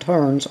took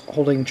turns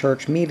holding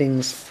church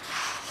meetings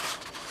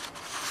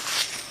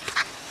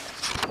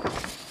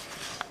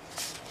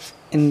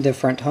in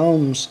different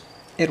homes.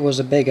 It was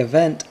a big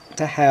event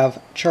to have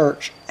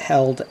church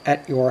held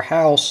at your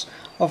house.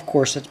 Of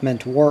course it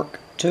meant work,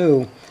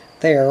 too.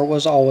 There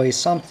was always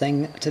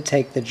something to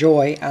take the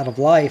joy out of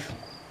life.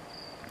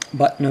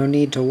 But no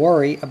need to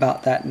worry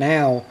about that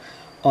now.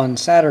 On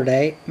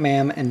Saturday,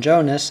 Mam and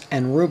Jonas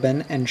and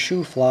Reuben and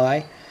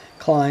SHOO-FLY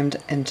climbed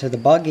into the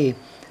buggy.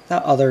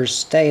 The others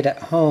stayed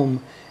at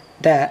home.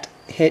 Dat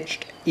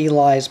hitched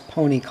Eli's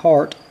pony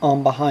cart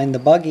on behind the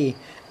buggy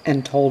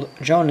and told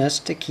Jonas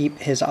to keep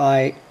his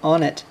eye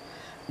on it.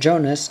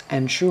 Jonas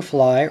and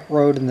SHOO-FLY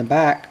rode in the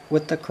back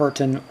with the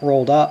curtain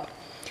rolled up.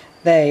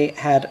 They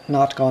had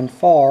not gone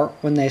far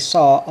when they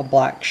saw a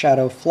black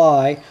shadow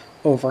fly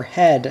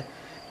overhead.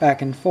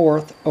 Back and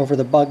forth over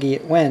the buggy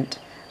it went,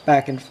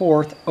 back and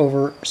forth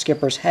over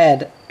Skipper's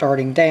head,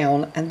 darting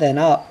down and then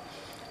up.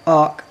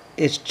 Och,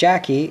 it's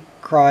Jackie,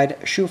 cried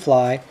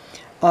SHOO-FLY.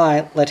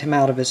 I let him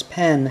out of his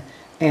pen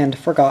and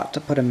forgot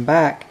to put him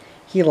back.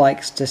 He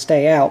likes to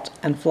stay out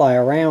and fly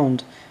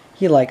around.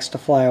 He likes to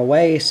fly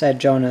away, said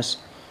Jonas.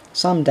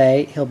 Some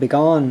day he'll be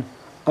gone.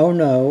 Oh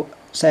no,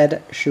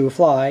 said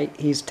SHOO-FLY,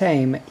 he's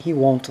tame, he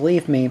won't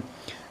leave me.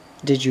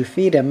 Did you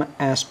feed him?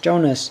 Asked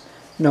Jonas.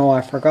 No,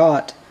 I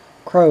forgot.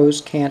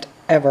 Crows can't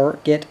ever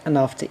get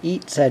enough to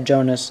eat, said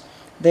Jonas.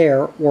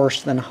 They're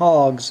worse than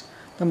hogs.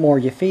 The more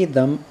you feed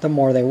them, the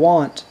more they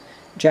want.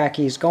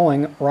 Jackie's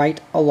going right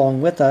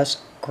along with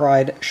us,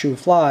 cried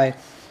SHOO-FLY.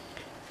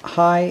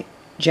 Hi,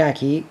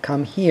 Jackie,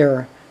 come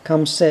here.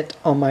 Come sit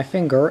on my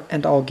finger,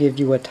 and I'll give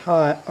you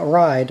a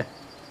ride.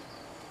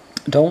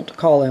 Don't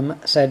call him,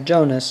 said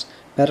Jonas.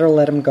 Better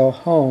let him go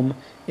home.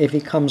 If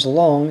he comes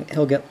along,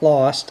 he'll get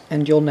lost,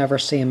 and you'll never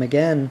see him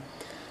again.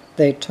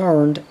 They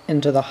turned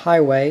into the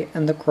highway,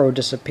 and the crow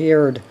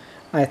disappeared.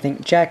 I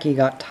think Jackie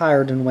got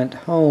tired and went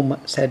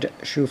home, said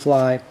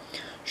SHOO-FLY.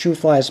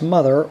 SHOO-FLY's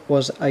mother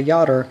was a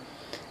yachter,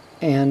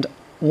 and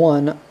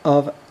one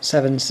of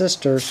 7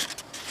 sisters.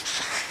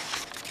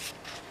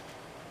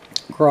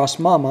 Gross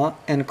Mama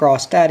and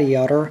Gross Daddy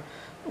Yachter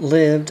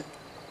lived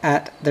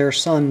at their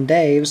son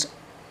Dave's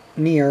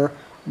near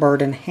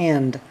Bird in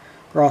Hand.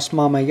 Gross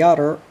Mama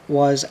Yachter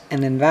was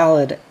an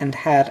invalid and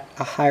had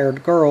a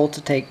hired girl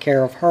to take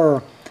care of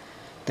her.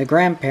 The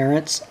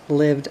grandparents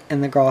lived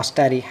in the Gross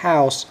Daddy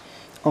house.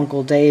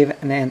 Uncle Dave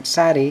and Aunt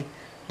Sadie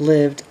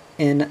lived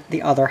in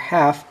the other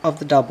half of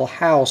the double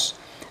house.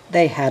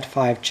 They had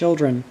 5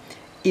 children.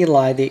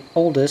 Eli the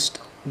oldest,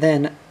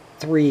 then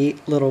 3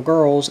 little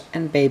girls,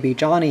 and baby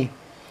Johnny.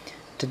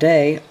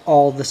 Today,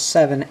 all the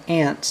 7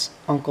 aunts,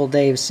 Uncle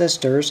Dave's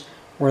sisters,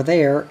 were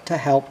there to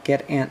help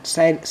get Aunt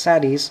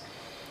Saddie's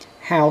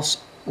house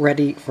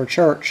ready for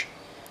church.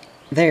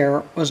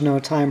 There was no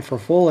time for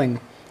fooling.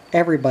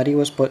 Everybody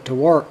was put to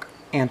work.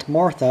 Aunt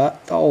Martha,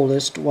 the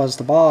oldest, was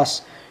the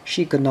boss.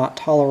 She could not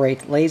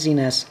tolerate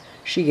laziness.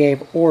 She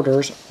gave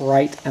orders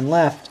right and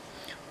left.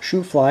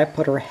 SHOO-FLY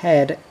put her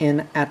head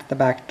in at the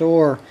back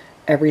door.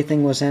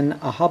 Everything was in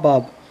a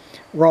hubbub.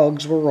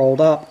 Rugs were rolled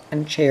up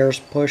and chairs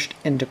pushed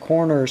into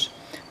corners.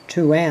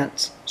 2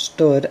 aunts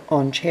stood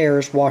on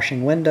chairs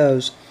washing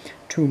windows.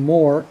 2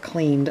 more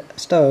cleaned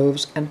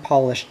stoves and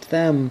polished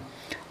them.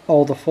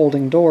 All the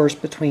folding doors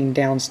between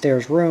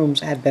downstairs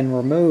rooms had been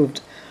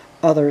removed,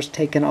 others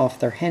taken off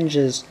their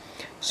hinges.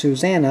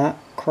 Susanna,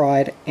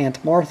 cried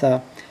Aunt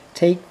Martha,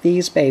 take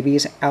these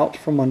babies out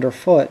from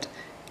underfoot.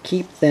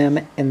 Keep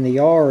them in the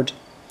yard.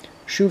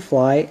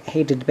 SHOO-FLY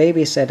hated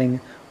babysitting,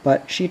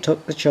 but she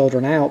took the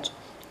children out.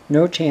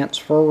 No chance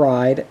for a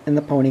ride in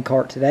the pony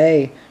cart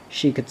today.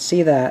 She could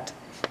see that.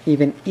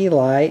 Even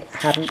Eli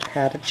hadn't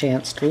had a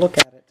chance to look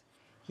at it.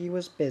 He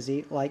was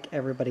busy like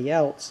everybody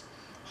else.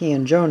 He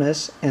and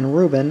Jonas and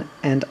Reuben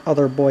and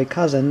other boy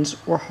cousins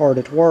were hard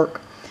at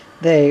work.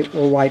 They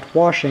were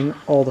whitewashing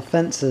all the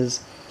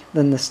fences.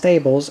 Then the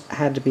stables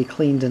had to be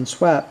cleaned and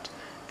swept.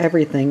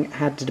 Everything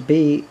had to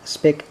be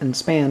spick and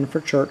span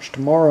for church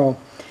tomorrow.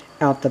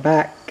 Out the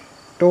back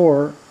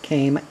door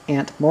came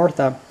Aunt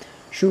Martha.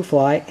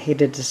 SHOO-FLY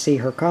hated to see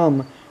her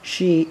come.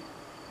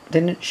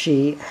 Didn't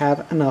she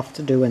have enough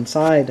to do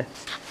inside?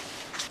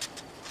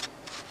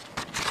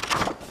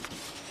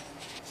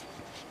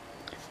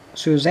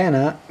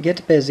 Susanna,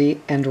 get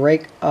busy and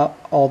rake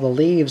up all the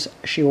leaves,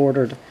 she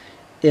ordered.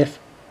 If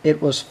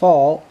it was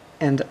fall,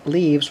 and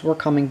leaves were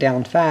coming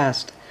down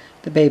fast.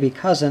 The baby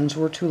cousins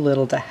were too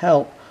little to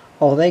help.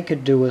 All they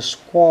could do was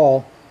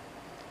squall.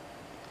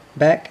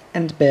 Beck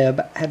and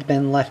Bib had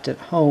been left at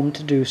home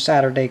to do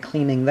Saturday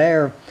cleaning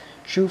there.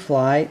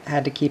 SHOO-FLY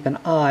had to keep an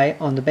eye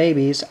on the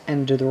babies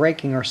and do the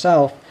raking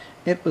herself.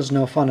 It was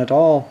no fun at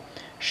all.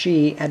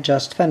 She had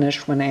just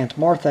finished when Aunt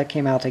Martha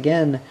came out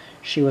again.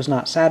 She was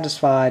not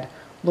satisfied.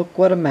 Look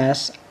what a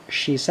mess,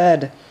 she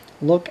said.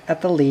 Look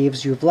at the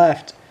leaves you've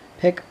left.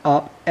 Pick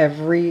up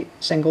every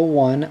single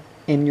one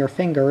in your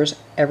fingers,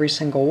 every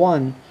single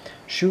one.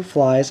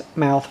 SHOO-FLY's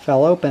mouth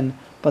fell open.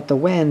 But the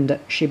wind,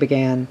 she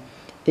began.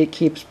 It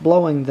keeps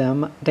blowing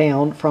them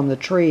down from the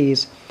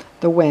trees.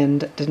 The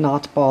wind did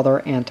not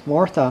bother Aunt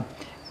Martha.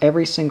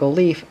 Every single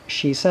leaf,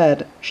 she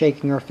said,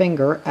 shaking her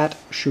finger at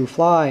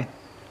SHOO-FLY.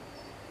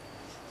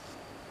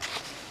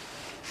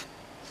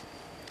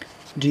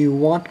 Do you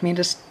want me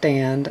to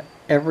stand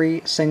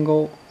every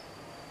single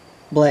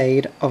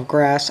blade of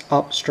grass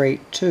up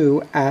straight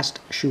too? Asked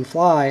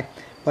SHOO-FLY,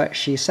 but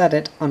she said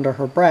it under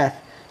her breath,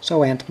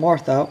 so Aunt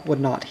Martha would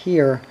not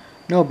hear.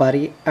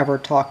 Nobody ever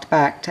talked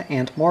back to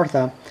Aunt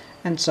Martha,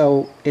 and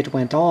so it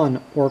went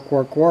on. Work,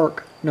 work,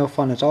 work. No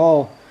fun at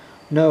all.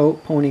 No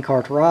pony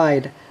cart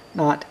ride.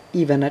 Not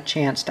even a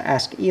chance to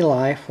ask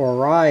Eli for a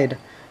ride.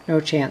 No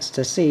chance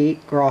to see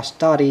Gross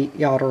Daddy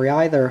Yachter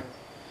either.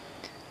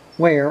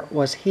 Where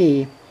was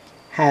he?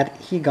 Had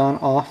he gone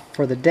off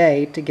for the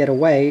day to get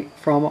away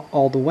from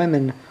all the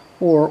women,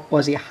 or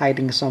was he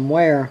hiding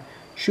somewhere?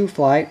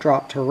 SHOO-FLY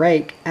dropped her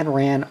rake and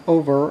ran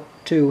over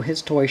to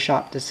his toy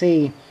shop to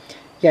see.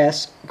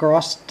 Yes,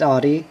 Gross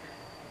Daddy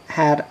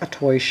had a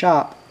toy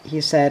shop. He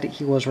said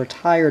he was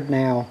retired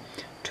now,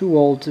 too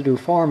old to do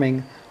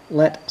farming.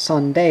 Let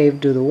son Dave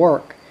do the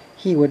work.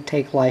 He would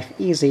take life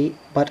easy,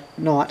 but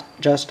not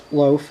just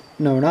loaf,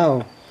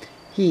 no.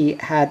 He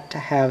had to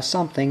have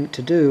something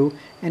to do,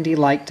 and he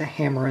liked to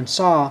hammer and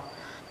saw.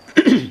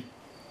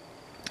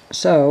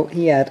 So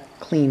he had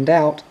cleaned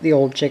out the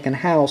old chicken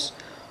house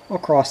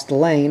across the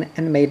lane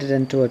and made it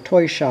into a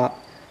toy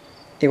shop.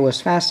 It was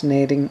a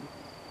fascinating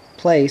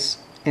place,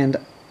 and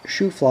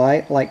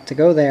SHOO-FLY liked to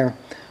go there.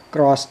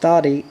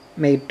 Gross-Daddy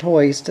made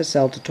toys to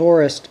sell to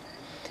tourists.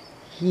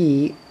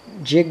 He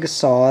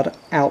jigsawed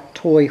out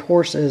toy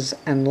horses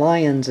and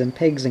lions and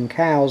pigs and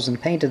cows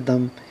and painted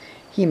them.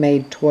 He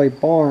made toy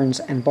barns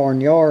and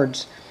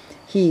barnyards.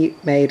 He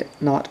made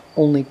not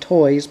only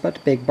toys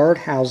but big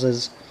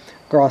birdhouses.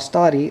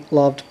 Gross-Daddy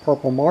loved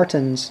purple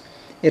martins.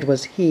 It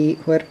was he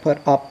who had put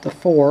up the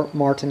 4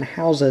 martin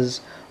houses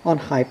on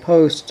high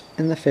posts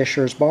in the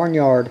fisher's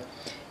barnyard.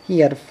 He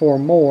had 4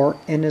 more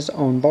in his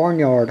own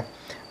barnyard.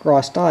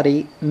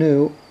 Gross-Daddy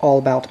knew all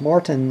about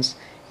martins.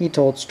 He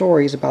told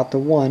stories about the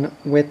one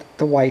with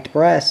the white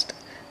breast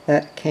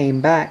that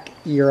came back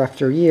year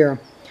after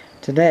year.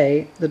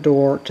 Today, the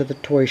door to the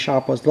toy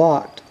shop was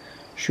locked.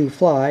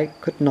 SHOO-FLY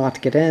could not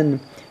get in.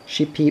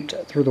 She peeped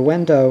through the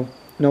window.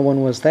 No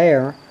one was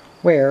there.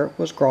 Where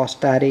was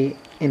Gross-Daddy,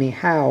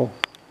 anyhow?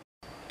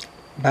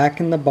 Back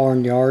in the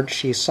barnyard,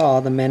 she saw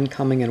the men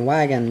coming in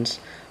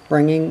wagons,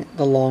 bringing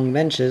the long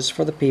benches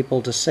for the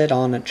people to sit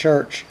on at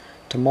church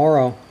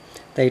tomorrow.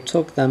 They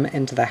took them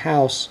into the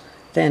house.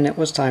 Then it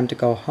was time to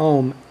go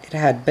home. It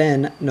had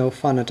been no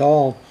fun at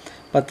all.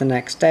 But the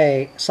next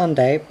day,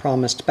 Sunday,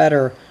 promised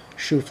better.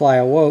 SHOO-FLY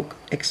awoke,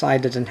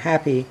 excited and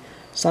happy.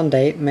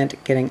 Sunday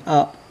meant getting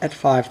up at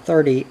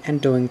 5:30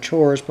 and doing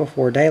chores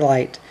before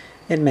daylight.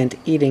 It meant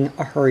eating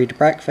a hurried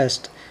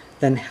breakfast,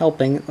 then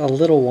helping the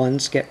little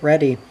ones get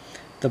ready.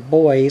 The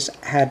boys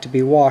had to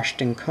be washed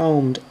and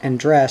combed and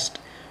dressed,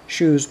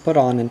 shoes put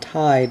on and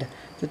tied.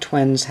 The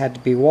twins had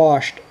to be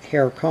washed,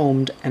 hair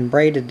combed and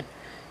braided,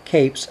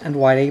 capes and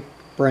white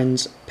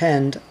aprons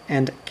pinned,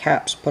 and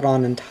caps put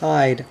on and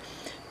tied.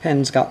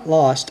 Pens got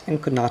lost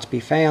and could not be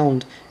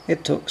found.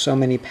 It took so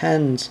many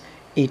pens.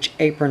 Each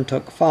apron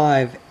took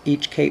 5,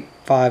 each cape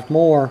 5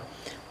 more.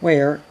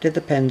 Where did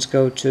the pens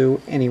go to,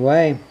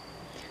 anyway?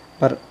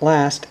 But at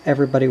last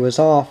everybody was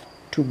off,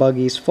 2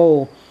 buggies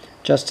full.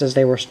 Just as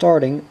they were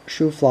starting,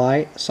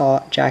 SHOO-FLY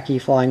saw Jackie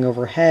flying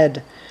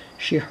overhead.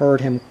 She heard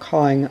him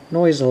cawing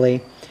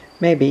noisily.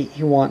 Maybe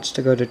he wants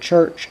to go to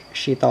church,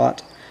 she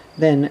thought.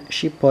 Then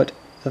she put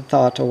the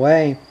thought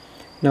away,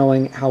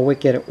 knowing how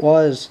wicked it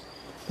was.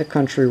 The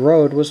country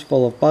road was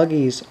full of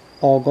buggies,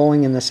 all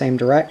going in the same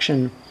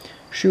direction.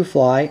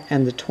 SHOO-FLY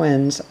and the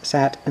twins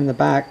sat in the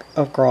back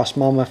of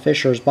Gross-Mama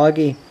Fisher's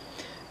buggy.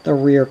 The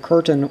rear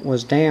curtain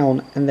was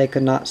down, and they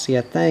could not see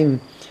a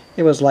thing.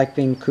 It was like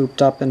being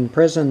cooped up in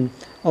prison,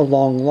 a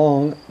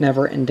long,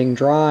 never-ending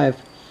drive.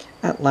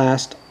 At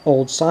last,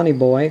 old Sonny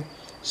Boy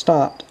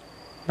stopped,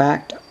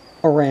 backed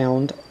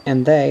around,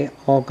 and they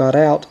all got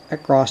out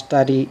at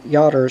Gross-Daddy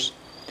Yachter's.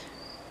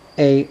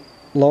 A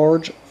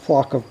large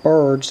flock of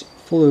birds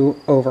flew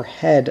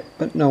overhead,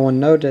 but no one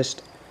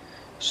noticed.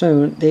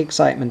 Soon the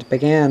excitement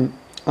began.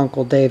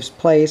 Uncle Dave's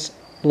place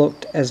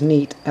looked as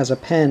neat as a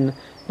pin,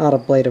 not a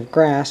blade of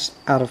grass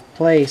out of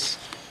place.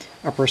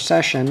 A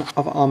procession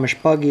of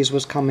Amish buggies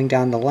was coming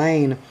down the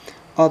lane.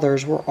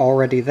 Others were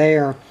already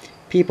there.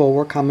 People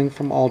were coming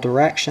from all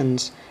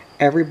directions.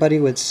 Everybody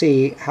would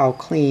see how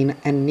clean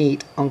and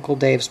neat Uncle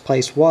Dave's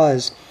place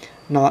was.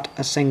 Not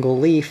a single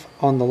leaf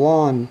on the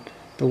lawn.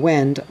 The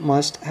wind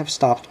must have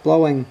stopped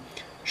blowing.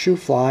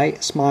 SHOO-FLY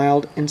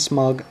smiled in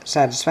smug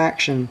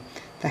satisfaction.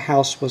 The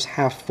house was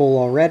half full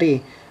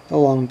already, the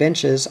long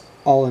benches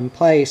all in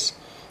place.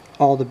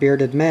 All the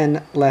bearded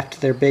men left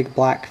their big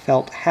black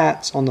felt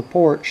hats on the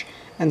porch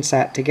and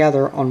sat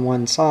together on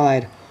one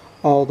side,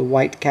 all the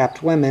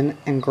white-capped women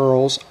and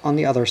girls on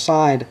the other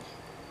side.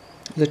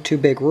 The 2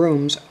 big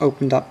rooms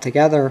opened up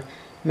together,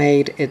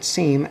 made it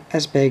seem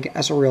as big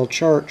as a real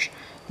church.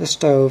 The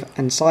stove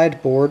and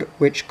sideboard,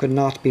 which could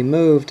not be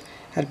moved,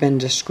 had been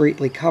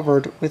discreetly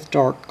covered with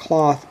dark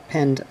cloth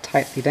pinned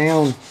tightly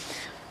down.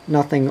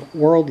 Nothing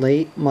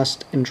worldly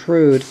must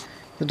intrude.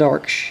 The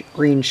dark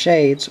green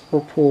shades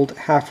were pulled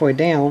halfway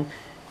down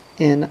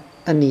in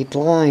a neat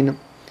line.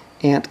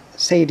 Aunt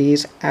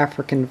Sadie's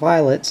African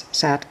violets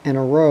sat in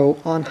a row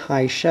on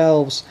high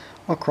shelves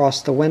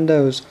across the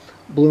windows,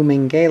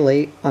 blooming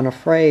gaily,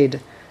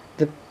 unafraid.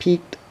 The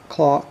peaked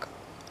clock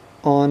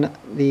on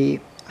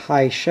the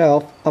high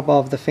shelf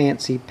above the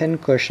fancy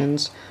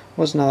pincushions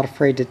was not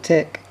afraid to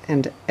tick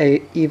and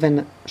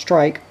even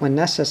strike when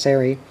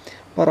necessary,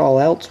 but all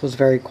else was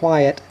very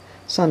quiet.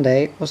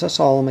 Sunday was a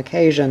solemn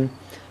occasion.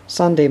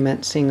 Sunday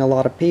meant seeing a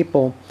lot of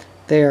people.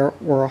 There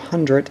were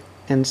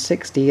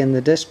 160 in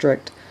the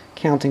district,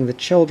 counting the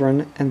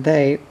children, and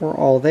they were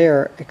all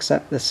there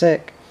except the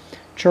sick.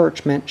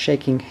 Church meant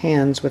shaking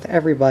hands with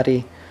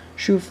everybody.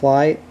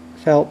 SHOO-FLY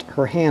felt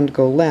her hand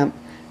go limp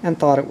and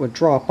thought it would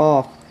drop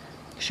off.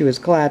 She was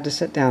glad to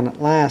sit down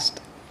at last.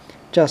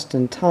 Just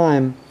in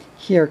time.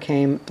 Here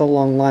came the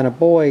long line of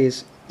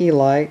boys,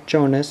 Eli,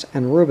 Jonas,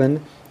 and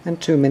Reuben, and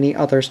too many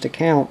others to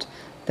count.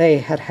 They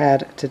had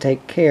had to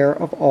take care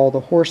of all the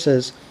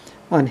horses,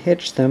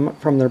 unhitch them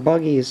from their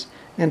buggies,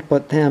 and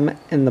put them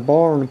in the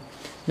barn.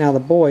 Now the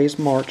boys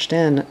marched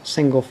in,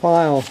 single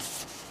file,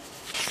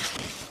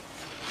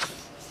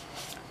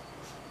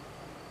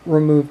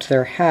 removed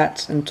their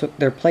hats, and took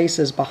their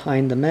places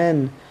behind the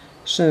men.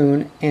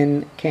 Soon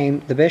in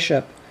came the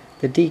bishop,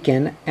 the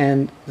deacon,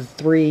 and the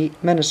 3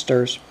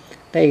 ministers.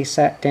 They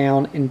sat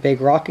down in big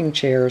rocking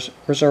chairs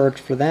reserved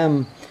for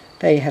them.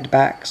 They had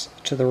backs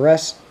to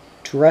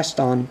rest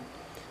on.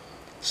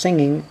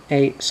 Singing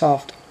a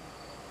soft,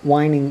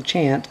 whining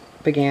chant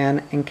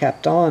began and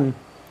kept on.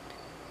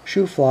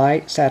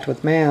 SHOO-FLY sat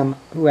with Ma'am,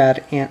 who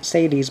had Aunt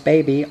Sadie's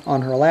baby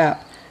on her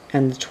lap,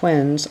 and the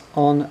twins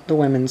on the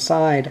women's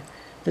side.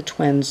 The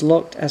twins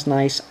looked as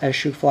nice as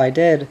SHOO-FLY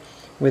did,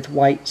 with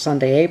white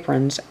Sunday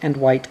aprons and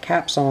white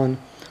caps on.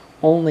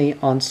 Only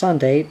on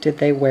Sunday did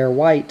they wear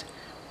white.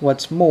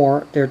 What's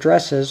more, their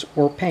dresses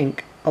were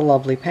pink, a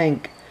lovely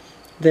pink.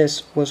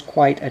 This was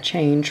quite a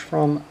change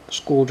from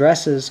school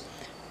dresses,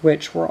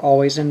 which were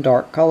always in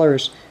dark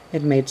colors.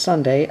 It made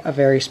Sunday a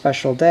very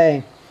special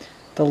day.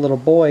 The little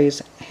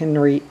boys,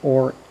 Henry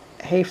or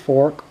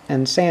Hayfork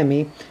and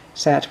Sammy,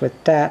 sat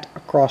with Dat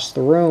across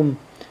the room.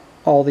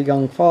 All the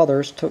young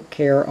fathers took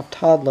care of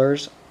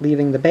toddlers,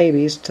 leaving the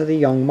babies to the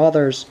young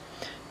mothers.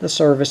 The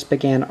service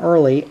began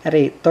early at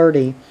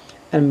 8:30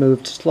 and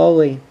moved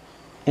slowly,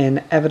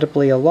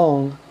 inevitably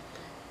along.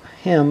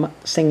 Hymn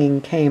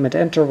singing came at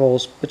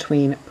intervals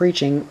between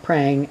preaching,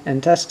 praying,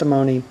 and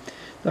testimony.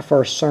 The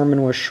first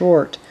sermon was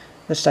short,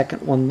 the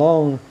second one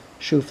long.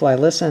 SHOO-FLY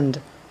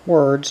listened.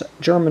 Words,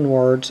 German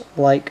words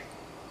like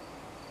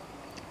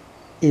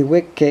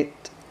Ewigkeit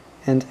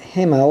and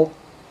Himmel,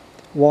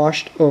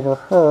 washed over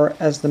her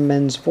as the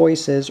men's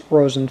voices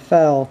rose and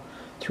fell.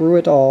 Through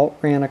it all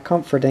ran a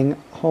comforting,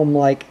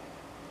 home-like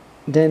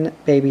din,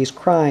 babies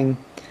crying,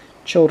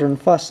 children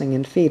fussing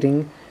and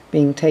feeding,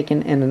 being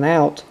taken in and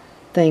out,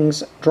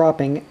 things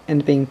dropping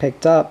and being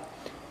picked up,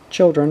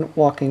 children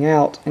walking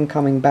out and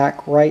coming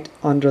back right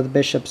under the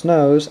bishop's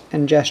nose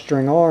and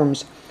gesturing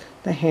arms.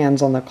 The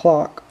hands on the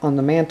clock on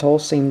the mantel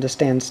seemed to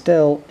stand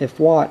still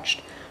if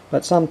watched,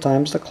 but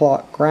sometimes the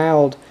clock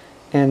growled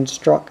and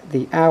struck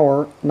the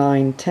hour,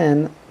 9,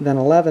 10, then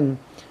 11.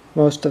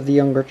 Most of the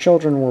younger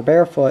children were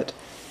barefoot.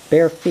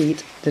 Bare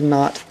feet did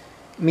not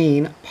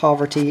mean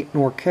poverty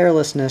nor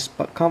carelessness,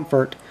 but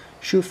comfort.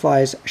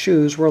 SHOO-FLY's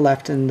shoes were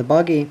left in the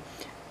buggy.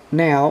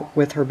 Now,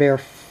 with her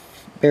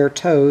bare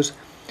toes,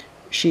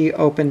 she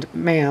opened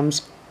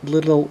Ma'am's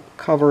little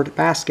covered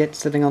basket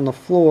sitting on the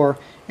floor.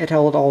 It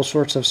held all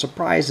sorts of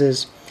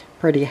surprises,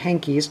 pretty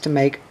hankies to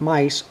make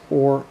mice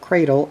or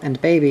cradle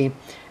and baby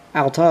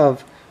out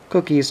of,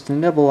 cookies to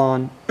nibble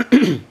on,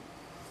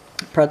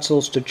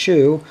 pretzels to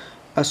chew,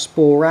 a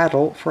spool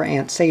rattle for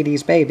Aunt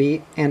Sadie's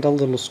baby, and a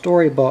little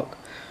storybook.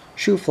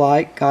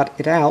 SHOO-FLY got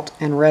it out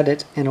and read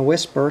it in a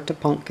whisper to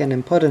Pumpkin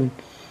and Puddin'.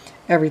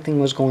 Everything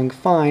was going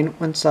fine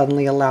when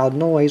suddenly a loud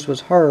noise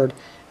was heard.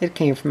 It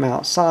came from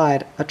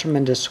outside, a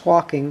tremendous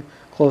squawking,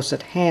 close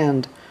at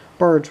hand.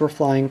 Birds were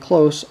flying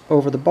close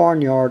over the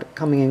barnyard,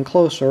 coming in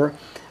closer,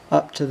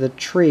 up to the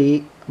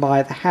tree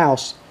by the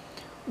house.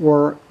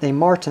 Were they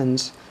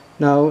martins?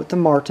 No, the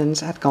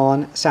martins had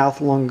gone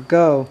south long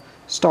ago.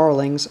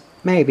 Starlings,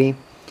 maybe.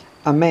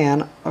 A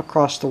man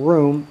across the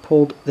room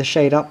pulled the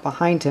shade up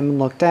behind him and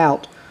looked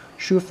out.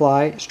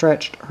 SHOO-FLY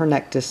stretched her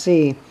neck to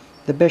see.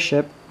 The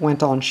bishop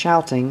went on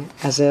shouting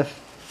as if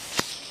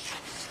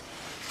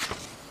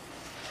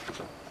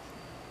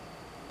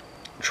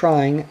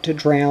trying to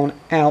drown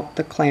out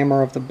the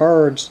clamor of the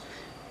birds.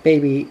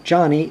 Baby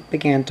Johnny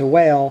began to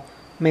wail.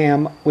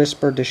 Ma'am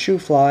whispered to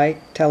SHOO-FLY,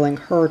 telling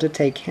her to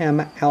take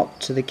him out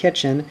to the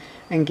kitchen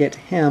and get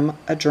him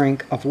a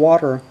drink of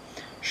water.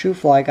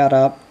 SHOO-FLY got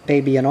up,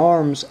 baby in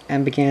arms,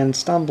 and began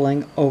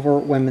stumbling over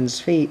women's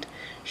feet.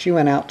 She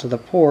went out to the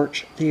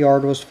porch. The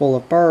yard was full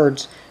of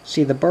birds.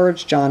 "See the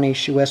birds, Johnny,"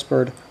 she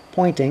whispered,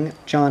 pointing.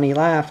 Johnny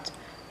laughed.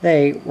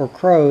 They were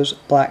crows,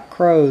 black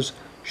crows.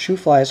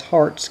 SHOO-FLY's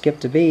heart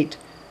skipped a beat.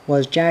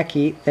 Was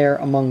Jackie there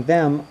among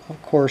them?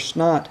 Of course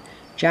not.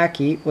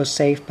 Jackie was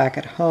safe back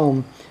at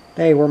home.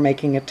 They were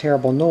making a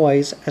terrible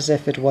noise, as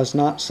if it was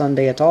not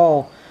Sunday at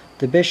all.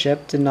 The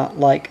bishop did not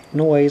like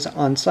noise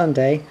on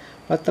Sunday,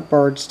 but the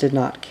birds did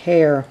not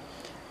care.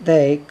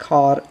 They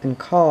cawed and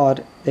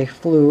cawed. They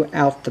flew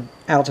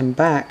out and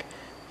back.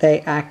 They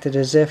acted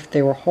as if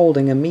they were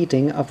holding a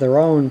meeting of their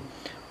own.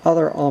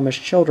 Other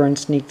Amish children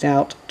sneaked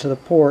out to the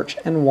porch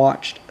and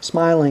watched,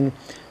 smiling.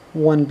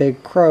 One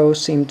big crow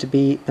seemed to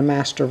be the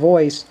master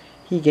voice.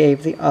 He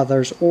gave the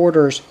others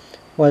orders.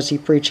 Was he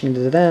preaching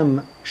to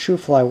them?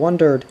 SHOO-FLY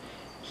wondered.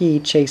 He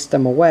chased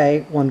them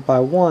away, one by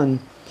one.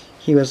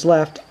 He was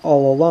left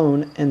all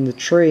alone in the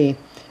tree.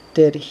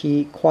 Did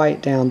he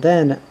quiet down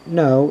then?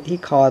 No, he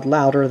cawed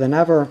louder than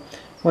ever.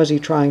 Was he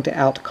trying to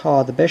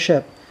out-caw the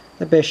bishop?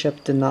 The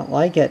bishop did not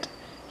like it.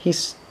 He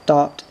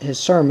stopped his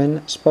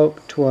sermon,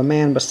 spoke to a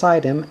man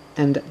beside him,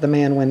 and the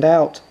man went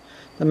out.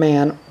 The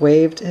man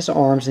waved his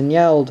arms and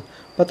yelled,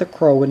 but the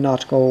crow would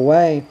not go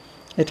away.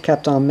 It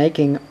kept on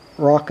making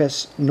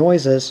raucous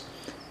noises.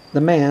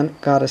 The man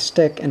got a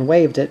stick and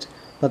waved it,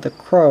 but the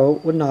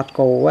crow would not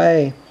go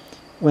away.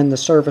 When the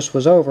service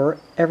was over,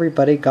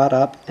 everybody got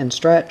up and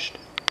stretched.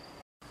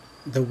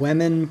 The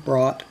women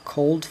brought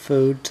cold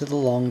food to the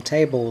long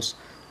tables.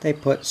 They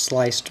put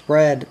sliced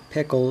bread,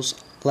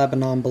 pickles,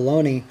 Lebanon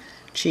bologna,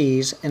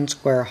 cheese, and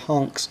square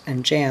hunks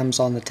and jams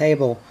on the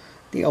table.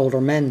 The older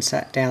men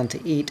sat down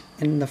to eat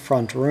in the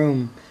front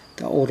room,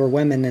 the older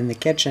women in the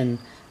kitchen,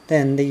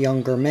 then the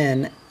younger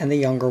men and the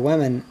younger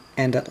women,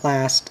 and at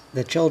last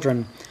the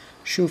children.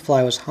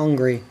 SHOO-FLY was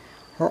hungry.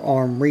 Her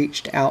arm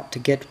reached out to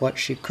get what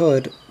she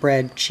could,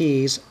 bread,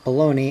 cheese,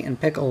 bologna,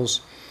 and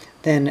pickles.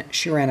 Then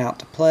she ran out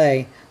to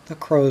play. The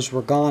crows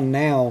were gone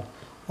now.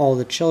 All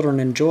the children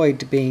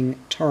enjoyed being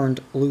turned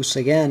loose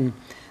again.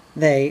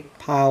 They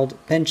piled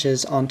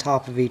benches on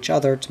top of each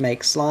other to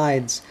make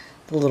slides.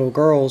 The little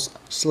girls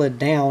slid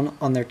down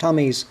on their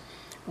tummies,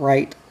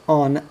 right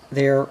on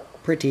their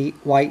pretty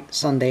white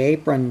Sunday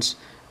aprons.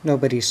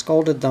 Nobody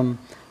scolded them.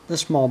 The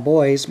small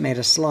boys made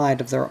a slide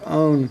of their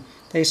own.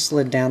 They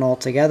slid down all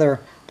together,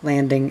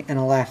 landing in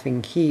a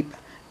laughing heap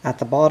at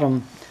the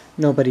bottom.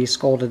 Nobody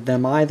scolded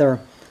them either.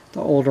 The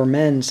older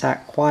men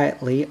sat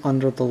quietly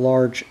under the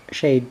large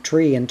shade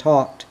tree and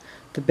talked.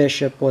 The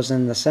bishop was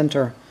in the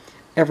center.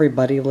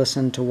 Everybody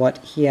listened to what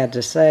he had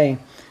to say.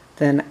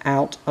 Then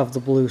out of the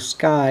blue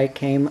sky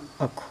came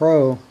a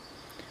crow.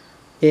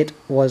 It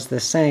was the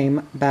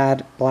same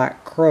bad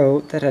black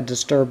crow that had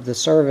disturbed the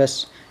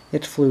service.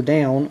 It flew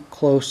down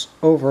close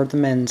over the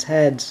men's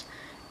heads.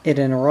 It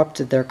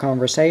interrupted their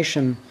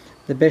conversation.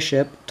 The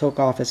bishop took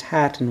off his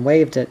hat and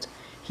waved it.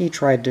 He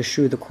tried to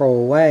shoo the crow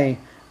away,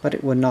 but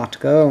it would not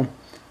go.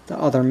 The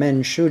other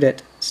men shooed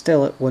it.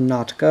 Still it would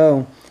not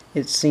go.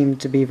 It seemed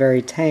to be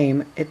very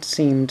tame. It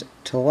seemed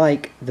to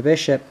like the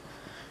bishop.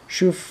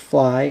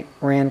 SHOO-FLY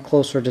ran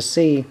closer to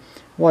see.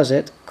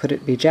 Could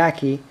it be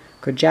Jackie?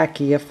 Could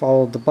Jackie have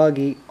followed the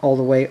buggy all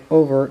the way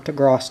over to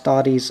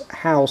Gross-Dottie's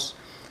house?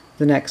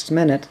 The next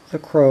minute the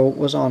crow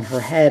was on her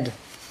head.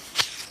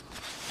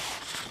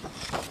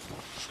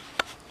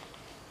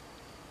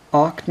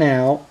 Och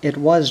now, it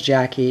was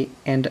Jackie,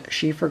 and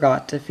she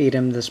forgot to feed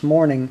him this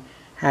morning.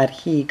 Had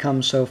he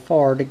come so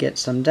far to get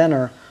some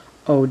dinner?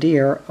 Oh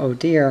dear, oh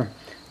dear.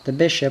 The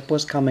bishop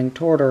was coming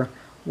toward her.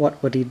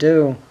 What would he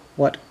do?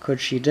 What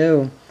could she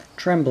do?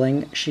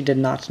 Trembling, she did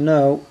not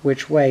know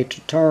which way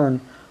to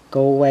turn.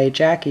 Go away,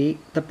 Jackie.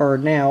 The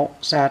bird now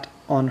sat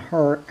on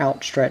her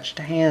outstretched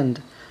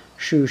hand.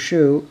 Shoo,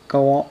 shoo,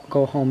 go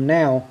home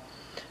now.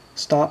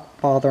 Stop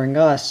bothering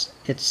us.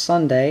 It's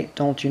Sunday,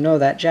 don't you know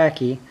that,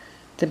 Jackie?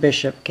 The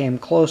bishop came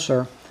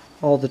closer.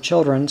 All the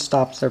children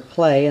stopped their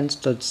play and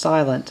stood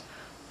silent.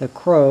 The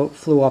crow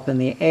flew up in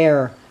the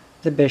air.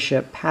 The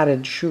bishop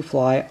patted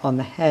SHOO-FLY on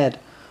the head.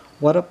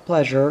 What a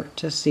pleasure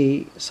to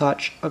see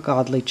such a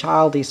godly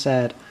child, he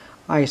said.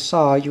 I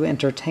saw you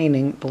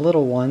entertaining the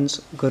little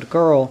ones, good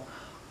girl.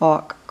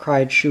 Och,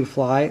 cried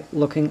SHOO-FLY,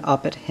 looking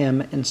up at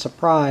him in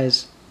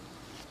surprise.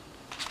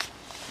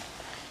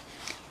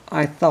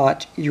 I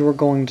thought you were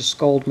going to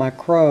scold my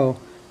crow.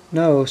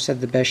 No,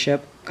 said the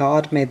bishop.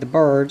 God made the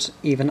birds,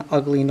 even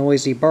ugly,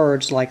 noisy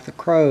birds like the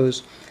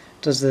crows.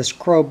 Does this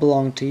crow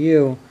belong to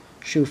you?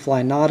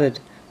 SHOO-FLY nodded.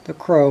 The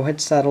crow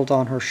had settled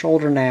on her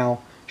shoulder now.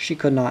 She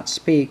could not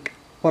speak.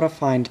 What a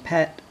fine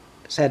pet,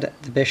 said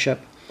the bishop.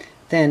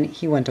 Then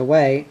he went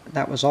away,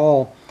 that was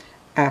all.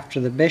 After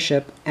the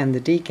bishop and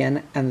the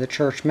deacon and the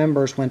church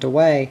members went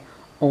away,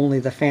 only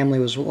the family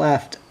was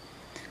left.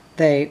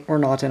 They were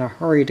not in a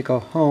hurry to go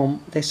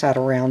home. They sat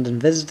around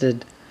and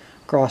visited.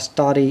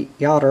 Gross-Dottie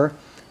Yotter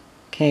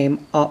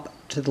came up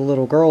to the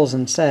little girls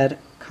and said,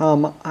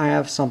 Come, I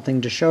have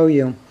something to show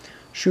you.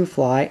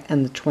 SHOO-FLY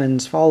and the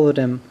twins followed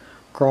him.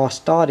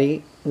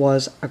 Gross-Dottie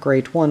was a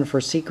great one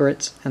for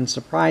secrets and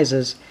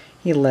surprises.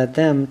 He led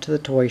them to the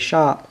toy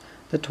shop.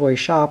 The toy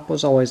shop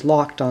was always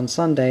locked on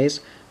Sundays,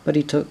 but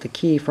he took the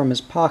key from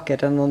his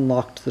pocket and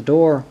unlocked the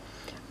door.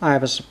 I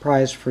have a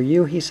surprise for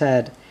you, he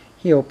said.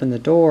 He opened the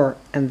door,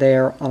 and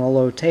there on a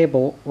low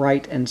table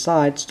right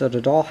inside stood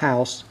a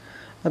dollhouse,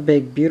 a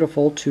big,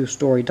 beautiful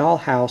 2-story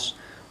dollhouse,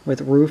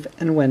 with roof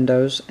and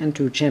windows and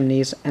 2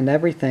 chimneys and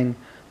everything.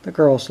 The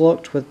girls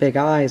looked with big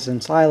eyes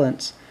in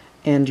silence.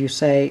 And you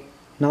say,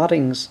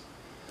 noddings.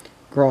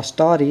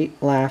 Gross-Dottie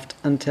laughed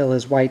until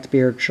his white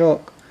beard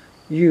shook.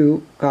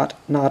 You got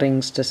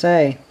noddings to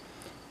say.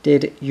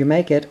 Did you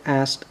make it?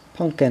 Asked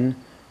Pumpkin.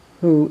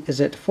 Who is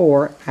it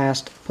for?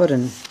 Asked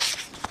Puddin'.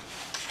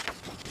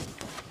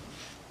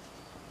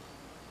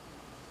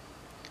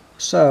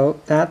 So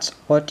that's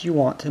what you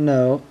want to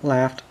know,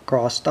 laughed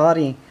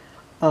Gross-Dottie.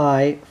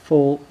 I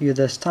fool you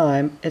this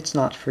time. It's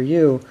not for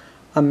you.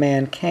 A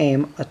man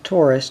came, a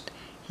tourist.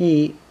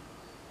 He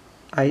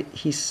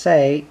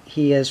say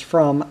he is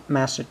from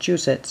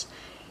Massachusetts.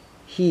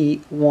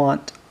 He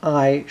want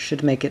I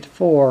should make it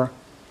for.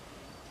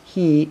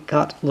 He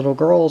got little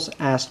girls?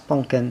 Asked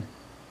Pumpkin.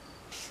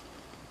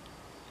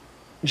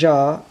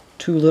 Ja,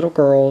 2 little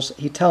girls,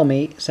 he tell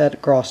me,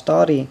 said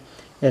Gross-Dottie.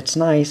 It's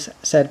nice,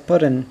 said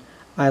Puddin'.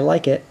 I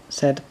like it,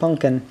 said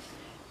Pumpkin.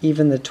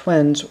 Even the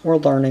twins were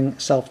learning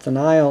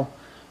self-denial.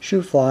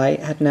 SHOO-FLY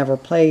had never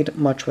played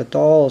much with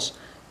dolls.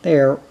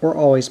 There were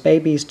always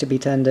babies to be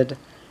tended.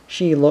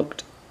 She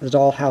looked the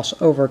dollhouse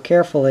over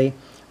carefully.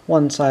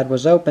 One side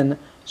was open,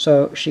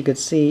 so she could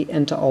see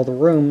into all the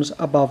rooms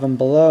above and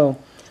below.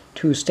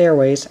 2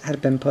 stairways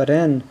had been put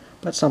in,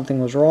 but something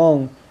was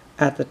wrong.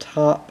 At the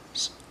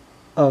tops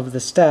of the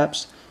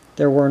steps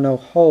there were no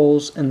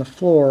holes in the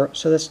floor,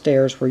 so the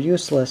stairs were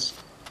useless.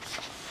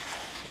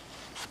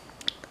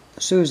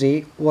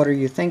 "Susie, what are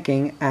you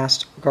thinking?"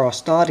 asked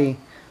Grosdati,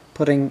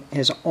 putting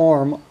his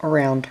arm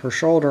around her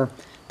shoulder.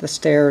 "The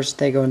stairs,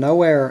 they go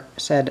nowhere,"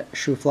 said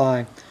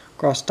SHOO-FLY.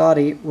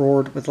 Grosdati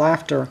roared with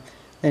laughter.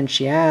 Then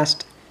she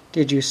asked,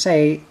 "Did you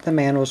say the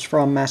man was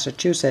from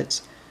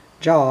Massachusetts?"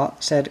 "Ja,"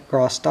 said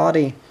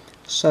Grosdati.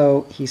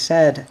 "So he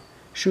said."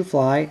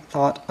 SHOO-FLY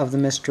thought of the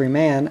mystery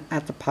man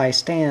at the pie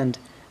stand.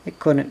 It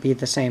couldn't be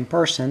the same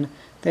person.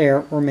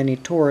 There were many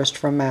tourists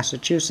from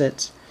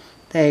Massachusetts.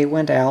 They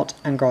went out,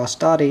 and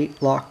Grosdati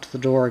locked the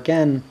door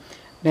again.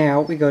 "Now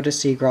we go to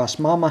see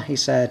Grossmama," he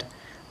said,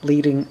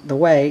 leading the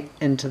way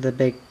into the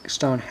big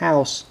stone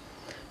house.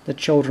 The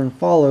children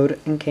followed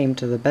and came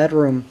to the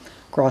bedroom.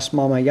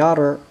 Grossmama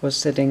Yotter was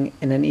sitting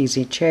in an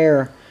easy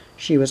chair.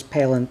 She was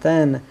pale and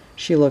thin.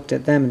 She looked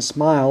at them and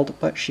smiled,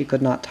 but she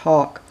could not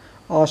talk.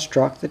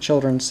 Awestruck, the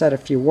children said a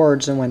few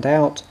words and went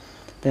out.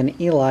 Then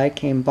Eli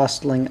came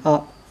bustling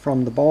up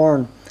from the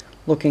barn,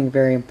 looking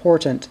very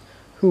important.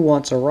 "Who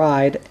wants a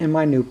ride in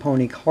my new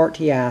pony cart?"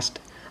 he asked.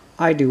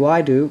 I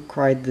do,"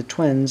 cried the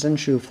twins and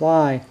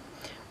SHOO-FLY.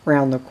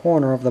 Round the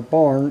corner of the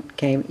barn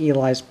came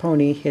Eli's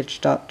pony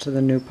hitched up to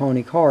the new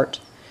pony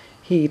cart.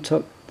 He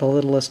took the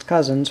littlest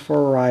cousins for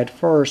a ride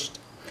first,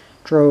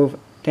 drove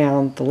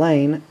down the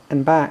lane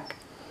and back.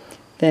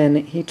 Then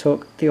he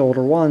took the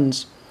older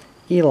ones.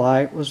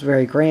 Eli was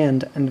very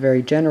grand and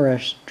very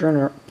generous,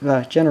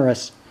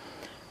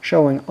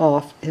 showing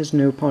off his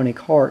new pony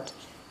cart.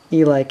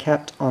 Eli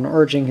kept on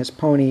urging his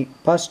pony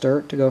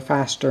Buster to go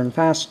faster and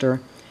faster.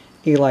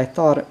 Eli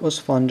thought it was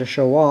fun to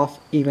show off,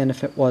 even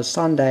if it was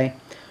Sunday.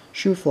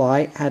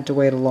 SHOO-FLY had to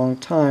wait a long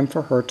time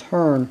for her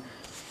turn.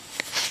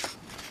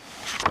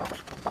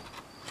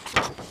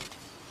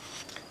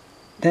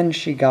 Then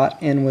she got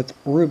in with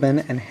Reuben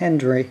and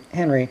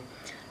Henry.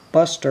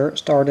 Buster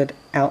started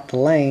out the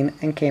lane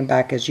and came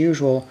back as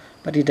usual,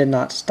 but he did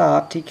not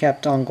stop. He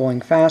kept on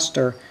going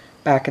faster.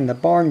 Back in the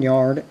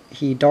barnyard,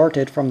 he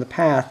darted from the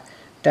path,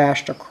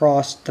 dashed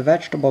across the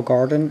vegetable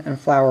garden and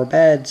flower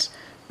beds,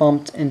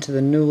 bumped into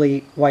the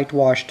newly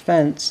whitewashed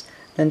fence,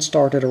 then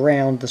started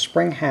around the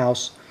spring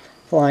house,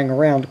 flying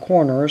around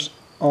corners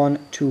on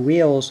 2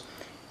 wheels.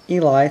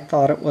 Eli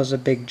thought it was a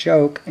big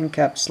joke and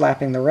kept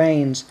slapping the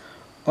reins.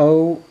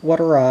 Oh, what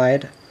a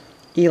ride!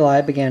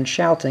 Eli began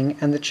shouting,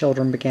 and the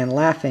children began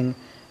laughing.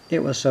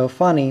 It was so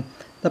funny.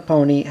 The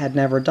pony had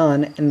never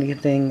done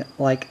anything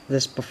like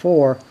this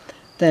before.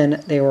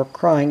 Then they were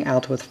crying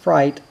out with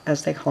fright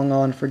as they hung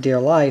on for dear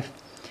life.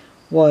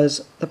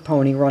 Was the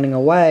pony running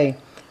away?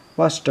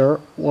 Buster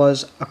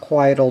was a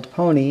quiet old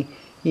pony.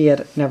 He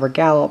had never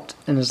galloped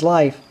in his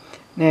life.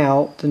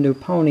 Now the new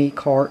pony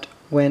cart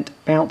went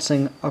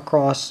bouncing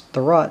across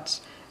the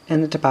ruts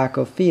in the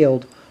tobacco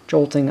field,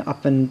 jolting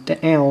up and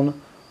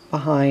down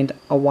behind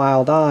a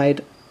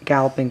wild-eyed,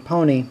 galloping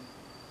pony.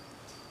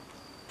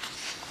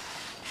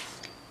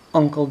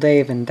 Uncle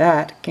Dave and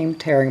Dat came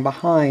tearing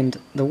behind.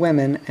 The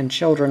women and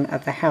children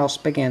at the house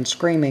began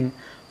screaming.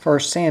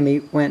 First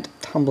Sammy went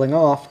tumbling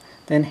off,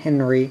 then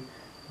Henry,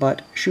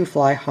 but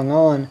SHOO-FLY hung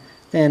on.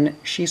 Then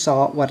she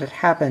saw what had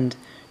happened.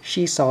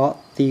 She saw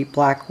the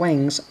black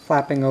wings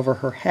flapping over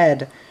her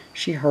head.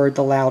 She heard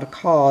the loud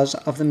caws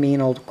of the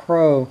mean old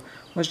crow.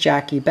 Was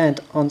Jackie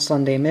bent on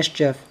Sunday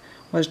mischief?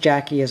 Was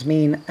Jackie as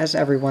mean as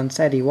everyone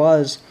said he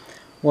was?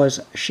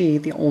 Was she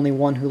the only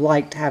one who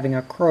liked having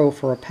a crow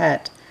for a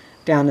pet?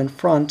 Down in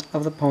front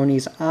of the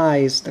pony's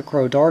eyes the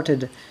crow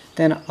darted,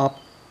 then up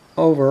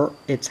over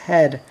its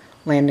head,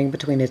 landing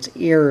between its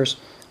ears,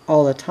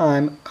 all the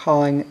time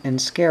cawing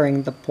and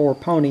scaring the poor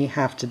pony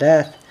half to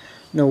death.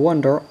 No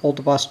wonder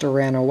old Buster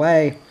ran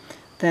away.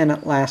 Then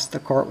at last the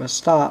cart was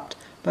stopped,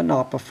 but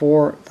not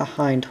before the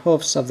hind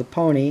hoofs of the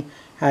pony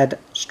had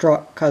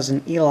struck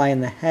Cousin Eli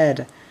in the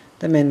head.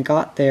 The men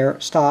got there,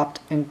 stopped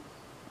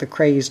the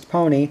crazed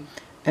pony,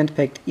 and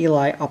picked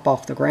Eli up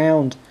off the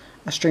ground,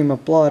 a stream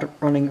of blood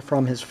running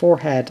from his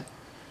forehead.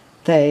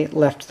 They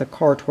left the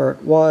cart where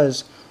it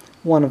was.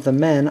 One of the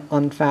men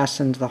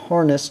unfastened the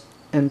harness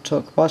and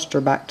took Buster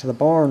back to the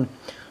barn.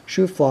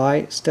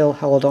 SHOO-FLY still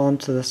held on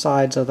to the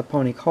sides of the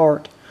pony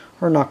cart.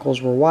 Her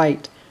knuckles were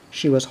white.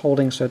 She was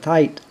holding so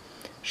tight.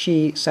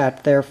 She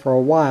sat there for a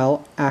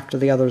while after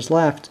the others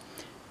left.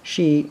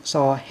 She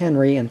saw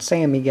Henry and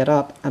Sammy get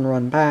up and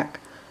run back,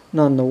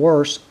 none the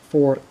worse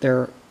for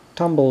their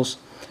tumbles.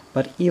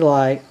 But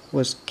Eli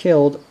was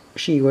killed,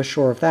 she was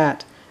sure of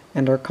that,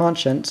 and her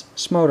conscience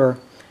smote her.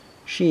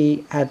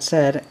 She had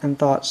said and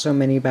thought so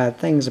many bad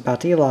things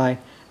about Eli,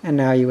 and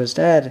now he was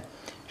dead.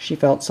 She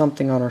felt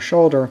something on her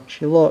shoulder.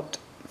 She looked.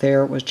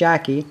 There was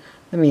Jackie,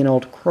 the mean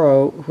old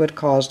crow who had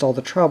caused all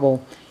the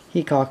trouble.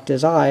 He cocked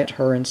his eye at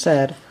her and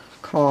said,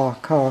 "Caw,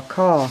 caw,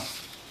 caw."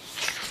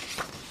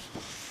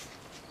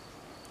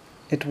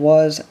 It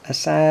was a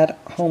sad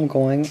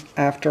homegoing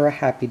after a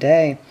happy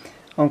day.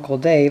 Uncle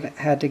Dave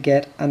had to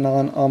get a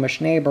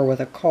non-Amish neighbor with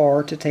a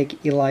car to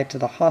take Eli to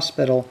the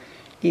hospital.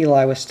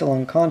 Eli was still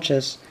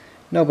unconscious.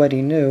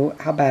 Nobody knew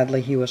how badly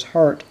he was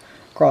hurt.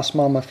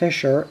 Gross-Mama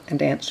Fisher and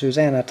Aunt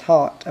Susanna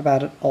talked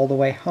about it all the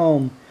way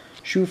home.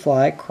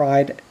 SHOO-FLY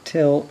cried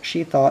till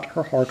she thought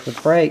her heart would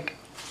break.